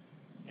year.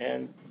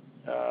 And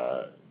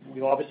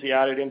we've obviously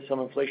added in some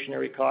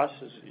inflationary costs,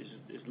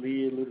 as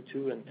Lee alluded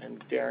to,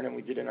 and Darren, and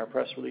we did in our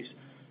press release.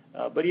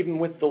 But even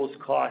with those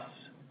costs,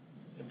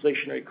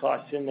 inflationary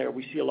costs in there,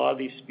 we see a lot of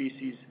these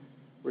species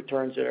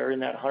returns that are in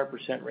that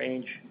 100%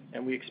 range,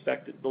 and we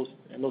expect that those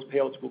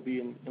payouts will be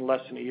in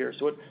less than a year.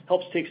 So it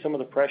helps take some of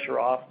the pressure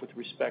off with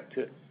respect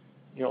to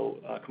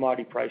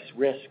commodity price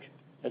risk,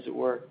 as it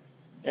were.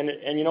 And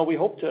we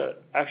hope to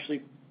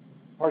actually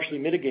partially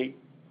mitigate,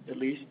 at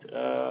least,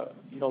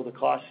 the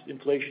cost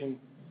inflation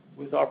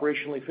with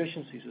operational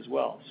efficiencies as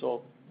well.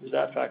 So there's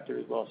that factor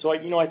as well. So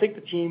I think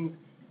the team,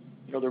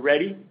 they're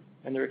ready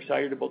and they're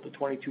excited about the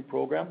 22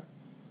 program,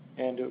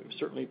 and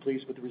certainly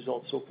pleased with the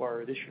results so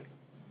far this year.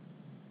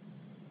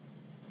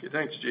 Okay,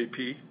 thanks,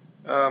 JP.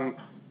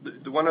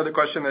 The one other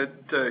question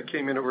that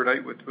came in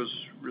overnight was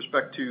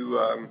respect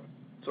to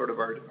sort of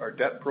our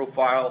debt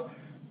profile,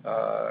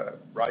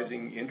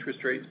 rising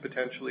interest rates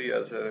potentially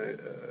as a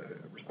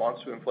response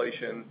to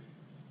inflation.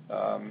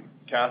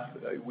 Kath,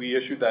 we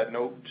issued that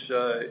note,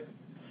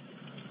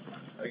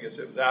 I guess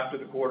it was after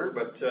the quarter,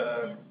 but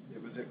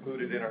it was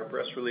included in our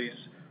press release.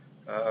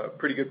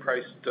 Pretty good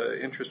priced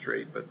interest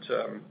rate, but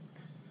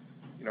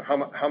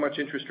how much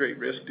interest rate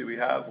risk do we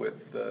have with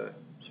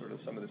sort of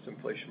some of this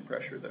inflation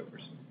pressure that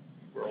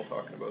we're all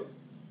talking about?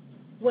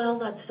 Well,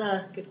 that's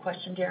a good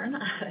question, Darren.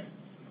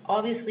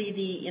 Obviously,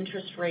 the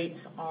interest rates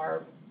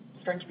are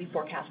starting to be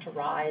forecast to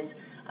rise.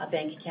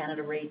 Bank of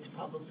Canada rates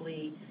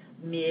probably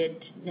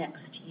mid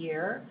next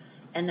year,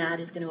 and that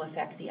is going to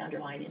affect the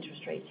underlying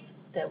interest rates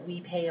that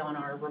we pay on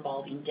our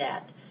revolving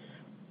debt.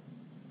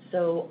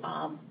 So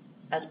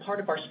as part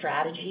of our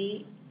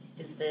strategy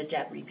is the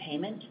debt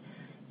repayment,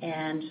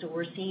 and so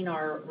we're seeing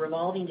our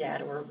revolving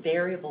debt or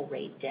variable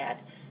rate debt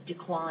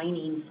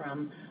declining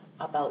from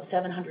about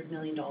 $700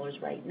 million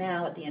right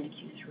now at the end of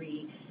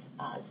Q3,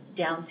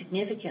 down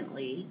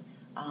significantly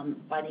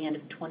by the end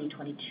of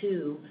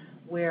 2022,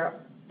 where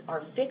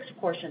our fixed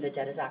portion of the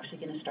debt is actually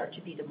going to start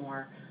to be the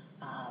more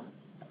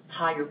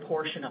higher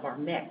portion of our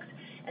mix.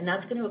 And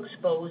that's going to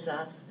expose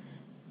us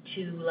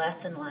to less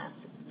and less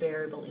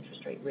variable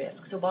interest rate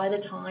risk. So by the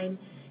time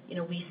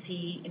we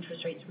see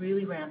interest rates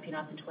really ramping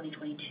up in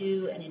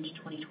 2022 and into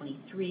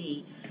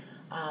 2023,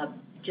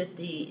 just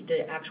the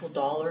actual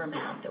dollar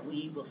amount that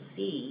we will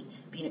see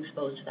being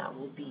exposed to that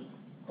will be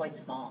quite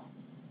small.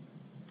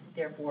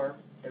 Therefore,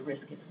 the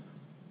risk is,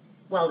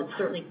 well, it's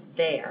certainly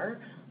there.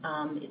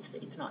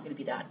 It's not going to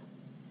be that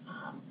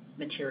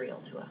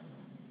material to us.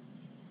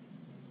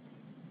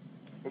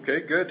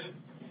 Okay, good.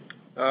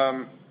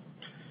 And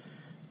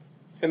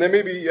then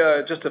maybe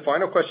just a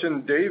final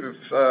question, Dave,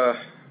 if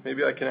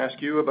maybe I can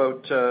ask you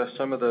about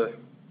some of the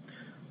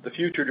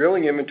future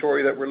drilling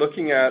inventory that we're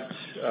looking at.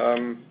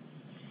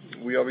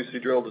 We obviously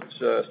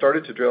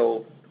started to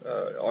drill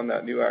on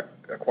that new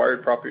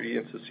acquired property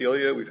in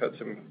Cecilia. We've had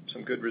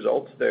some good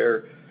results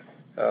there.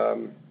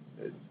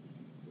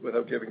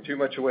 Without giving too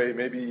much away,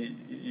 maybe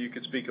you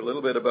could speak a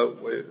little bit about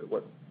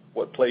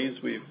what plays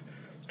we've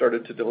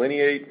started to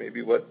delineate,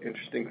 maybe what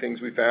interesting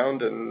things we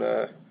found, and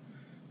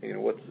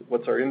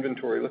what's our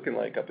inventory looking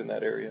like up in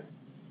that area.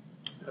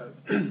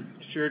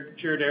 Sure,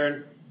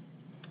 Darren.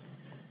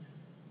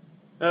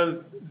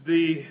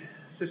 The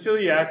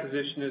Cecilia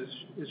acquisition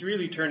is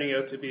really turning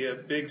out to be a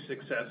big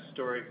success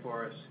story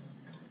for us.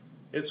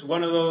 It's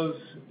one of those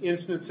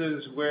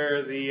instances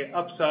where the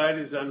upside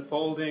is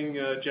unfolding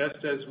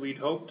just as we'd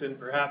hoped, and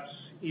perhaps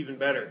even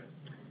better.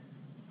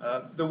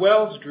 The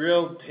wells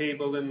drilled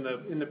table in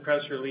the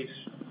press release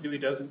really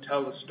doesn't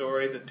tell the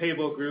story. The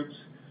table groups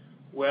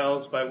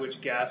wells by which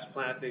gas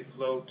plant they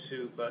flow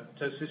to, but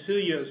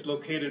Cecilia is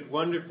located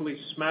wonderfully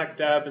smack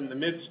dab in the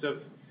midst of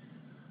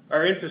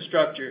our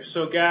infrastructure,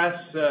 so gas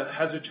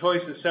has a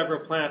choice of several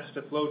plants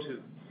to flow to.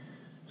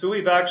 So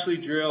we've actually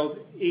drilled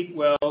 8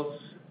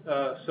 wells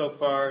so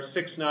far,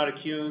 6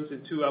 Noticunes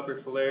and 2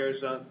 upper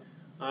flares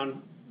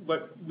on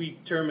what we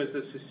term as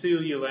the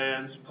Cecilia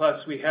lands,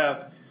 plus we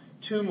have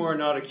 2 more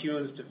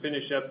Noticunes to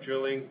finish up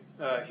drilling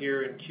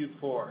here in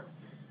Q4.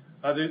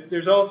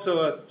 There's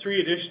also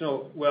 3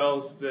 additional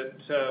wells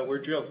that were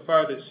drilled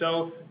farther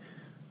south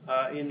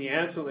in the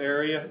Ansel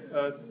area.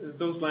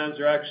 Those lands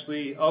are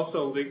actually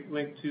also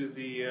linked to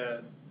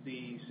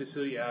the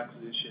Cecilia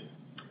acquisition.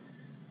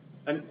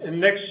 And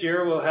next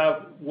year we'll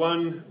have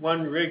one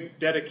rig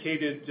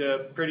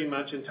dedicated pretty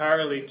much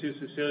entirely to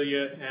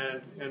Cecilia,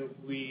 and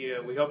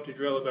we hope to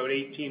drill about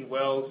 18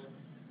 wells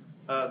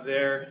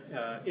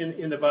there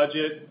in the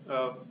budget.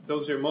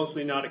 Those are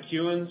mostly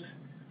Noticunes,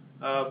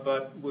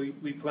 but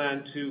we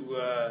plan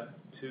to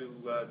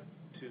to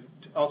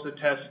also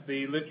test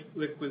the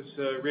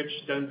liquids-rich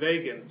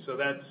Dunvegan. So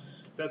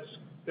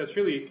that's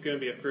really going to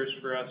be a first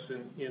for us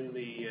in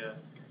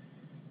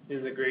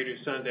the greater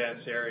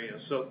Sundance area.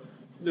 So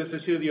the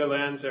Cecilia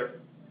lands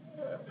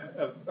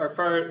are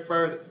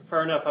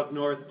far enough up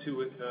north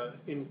to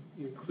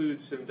include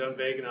some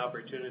Dunvegan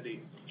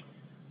opportunity.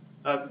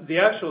 The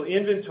actual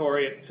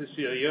inventory at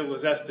Cecilia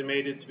was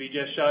estimated to be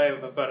just shy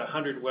of about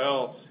 100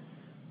 wells,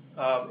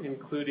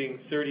 including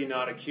 30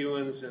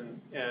 Notikewins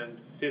and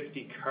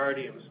 50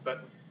 Cardiums.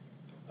 But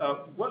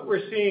what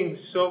we're seeing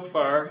so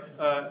far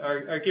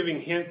are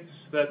giving hints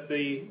that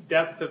the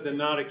depth of the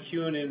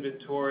Notikewin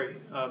inventory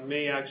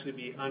may actually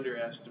be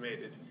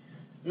underestimated.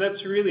 And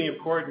that's really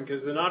important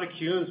because the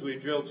Notikewins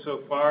we've drilled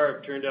so far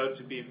have turned out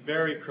to be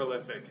very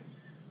prolific,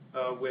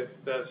 with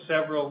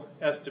several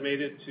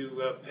estimated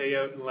to pay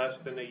out in less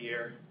than a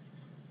year.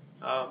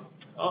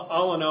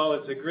 All in all,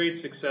 it's a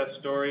great success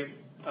story,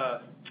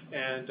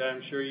 and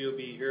I'm sure you'll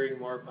be hearing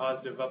more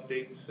positive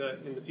updates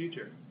in the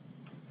future.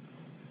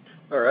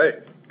 All right,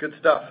 good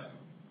stuff.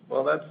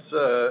 Well, that's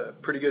a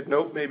pretty good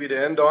note maybe to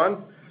end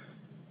on.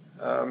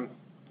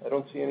 I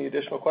don't see any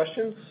additional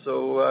questions,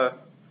 so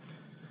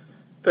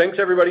thanks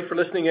everybody for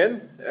listening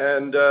in,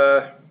 and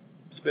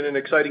it's been an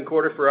exciting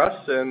quarter for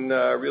us, and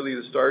really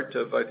the start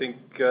of, I think,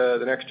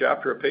 the next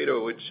chapter of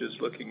Peyto, which is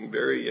looking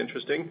very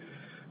interesting.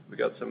 We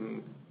got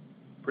some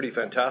pretty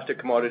fantastic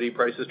commodity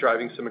prices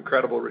driving some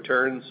incredible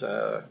returns.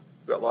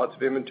 We've got lots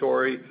of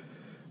inventory.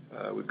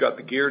 We've got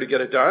the gear to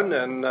get it done,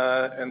 and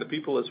the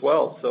people as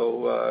well.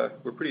 So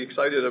we're pretty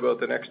excited about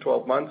the next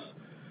 12 months.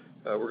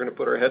 We're going to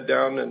put our head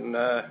down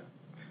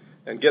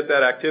and get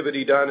that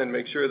activity done and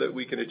make sure that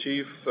we can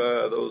achieve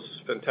those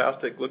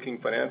fantastic-looking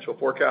financial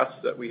forecasts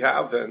that we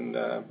have. And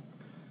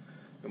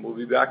we'll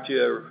be back to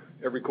you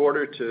every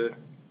quarter to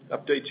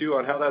update you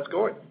on how that's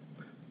going.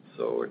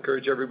 So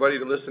encourage everybody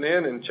to listen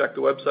in and check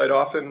the website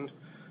often,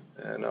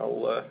 and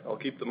I'll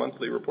keep the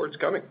monthly reports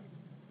coming.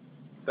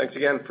 Thanks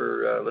again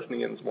for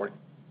listening in this morning.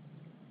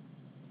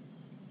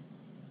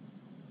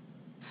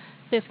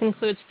 This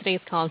concludes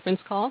today's conference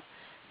call.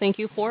 Thank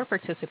you for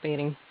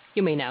participating.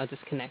 You may now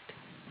disconnect.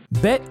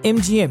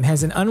 BetMGM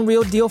has an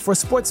unreal deal for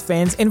sports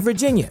fans in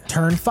Virginia.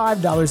 Turn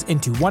 $5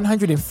 into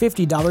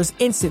 $150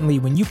 instantly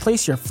when you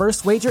place your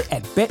first wager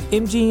at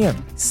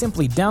BetMGM.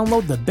 Simply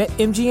download the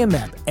BetMGM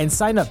app and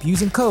sign up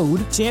using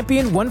code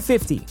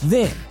Champion150.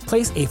 Then,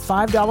 place a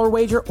 $5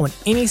 wager on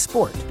any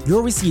sport.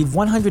 You'll receive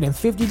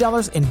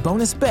 $150 in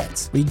bonus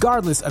bets,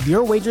 regardless of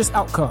your wager's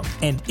outcome.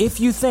 And if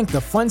you think the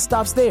fun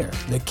stops there,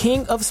 the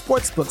king of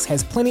sportsbooks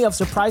has plenty of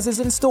surprises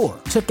in store.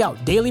 Check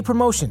out daily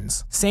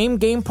promotions,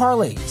 same-game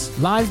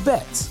parlays, live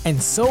bets,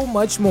 and so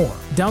much more.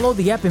 Download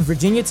the app in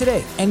Virginia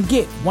today and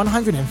get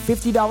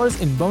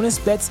 $150 in bonus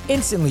bets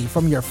instantly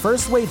from your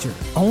first wager.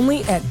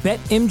 Only at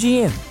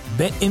BetMGM.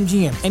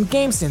 BetMGM and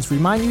GameSense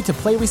remind you to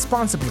play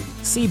responsibly.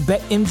 See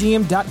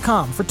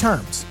BetMGM.com for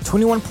terms.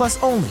 21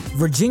 plus only.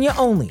 Virginia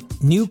only.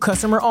 New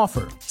customer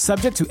offer.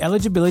 Subject to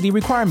eligibility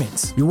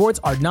requirements.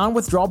 Rewards are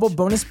non-withdrawable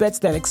bonus bets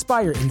that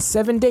expire in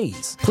 7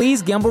 days.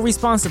 Please gamble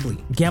responsibly.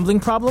 Gambling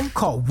problem?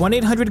 Call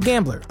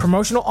 1-800-GAMBLER.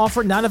 Promotional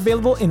offer not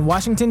available in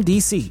Washington,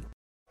 D.C.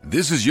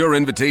 This is your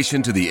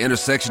invitation to the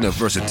intersection of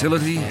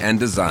versatility and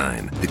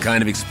design. The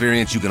kind of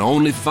experience you can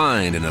only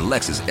find in a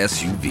Lexus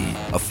SUV.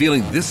 A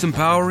feeling this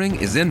empowering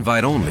is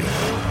invite only.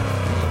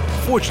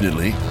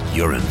 Fortunately,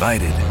 you're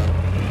invited.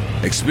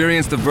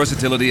 Experience the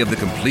versatility of the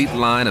complete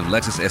line of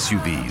Lexus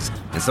SUVs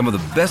and some of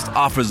the best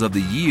offers of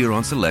the year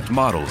on select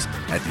models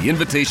at the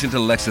Invitation to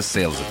Lexus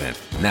sales event,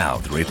 now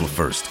through April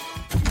 1st.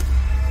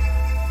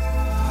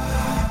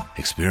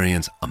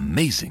 Experience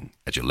amazing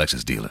at your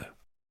Lexus dealer.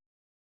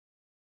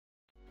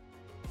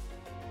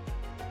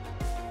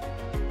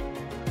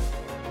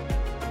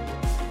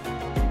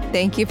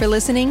 Thank you for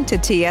listening to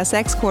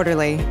TSX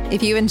Quarterly.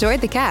 If you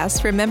enjoyed the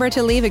cast, remember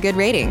to leave a good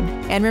rating.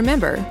 And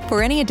remember,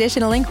 for any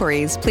additional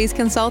inquiries, please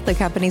consult the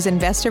company's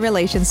investor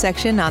relations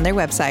section on their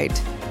website.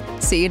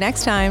 See you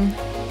next time.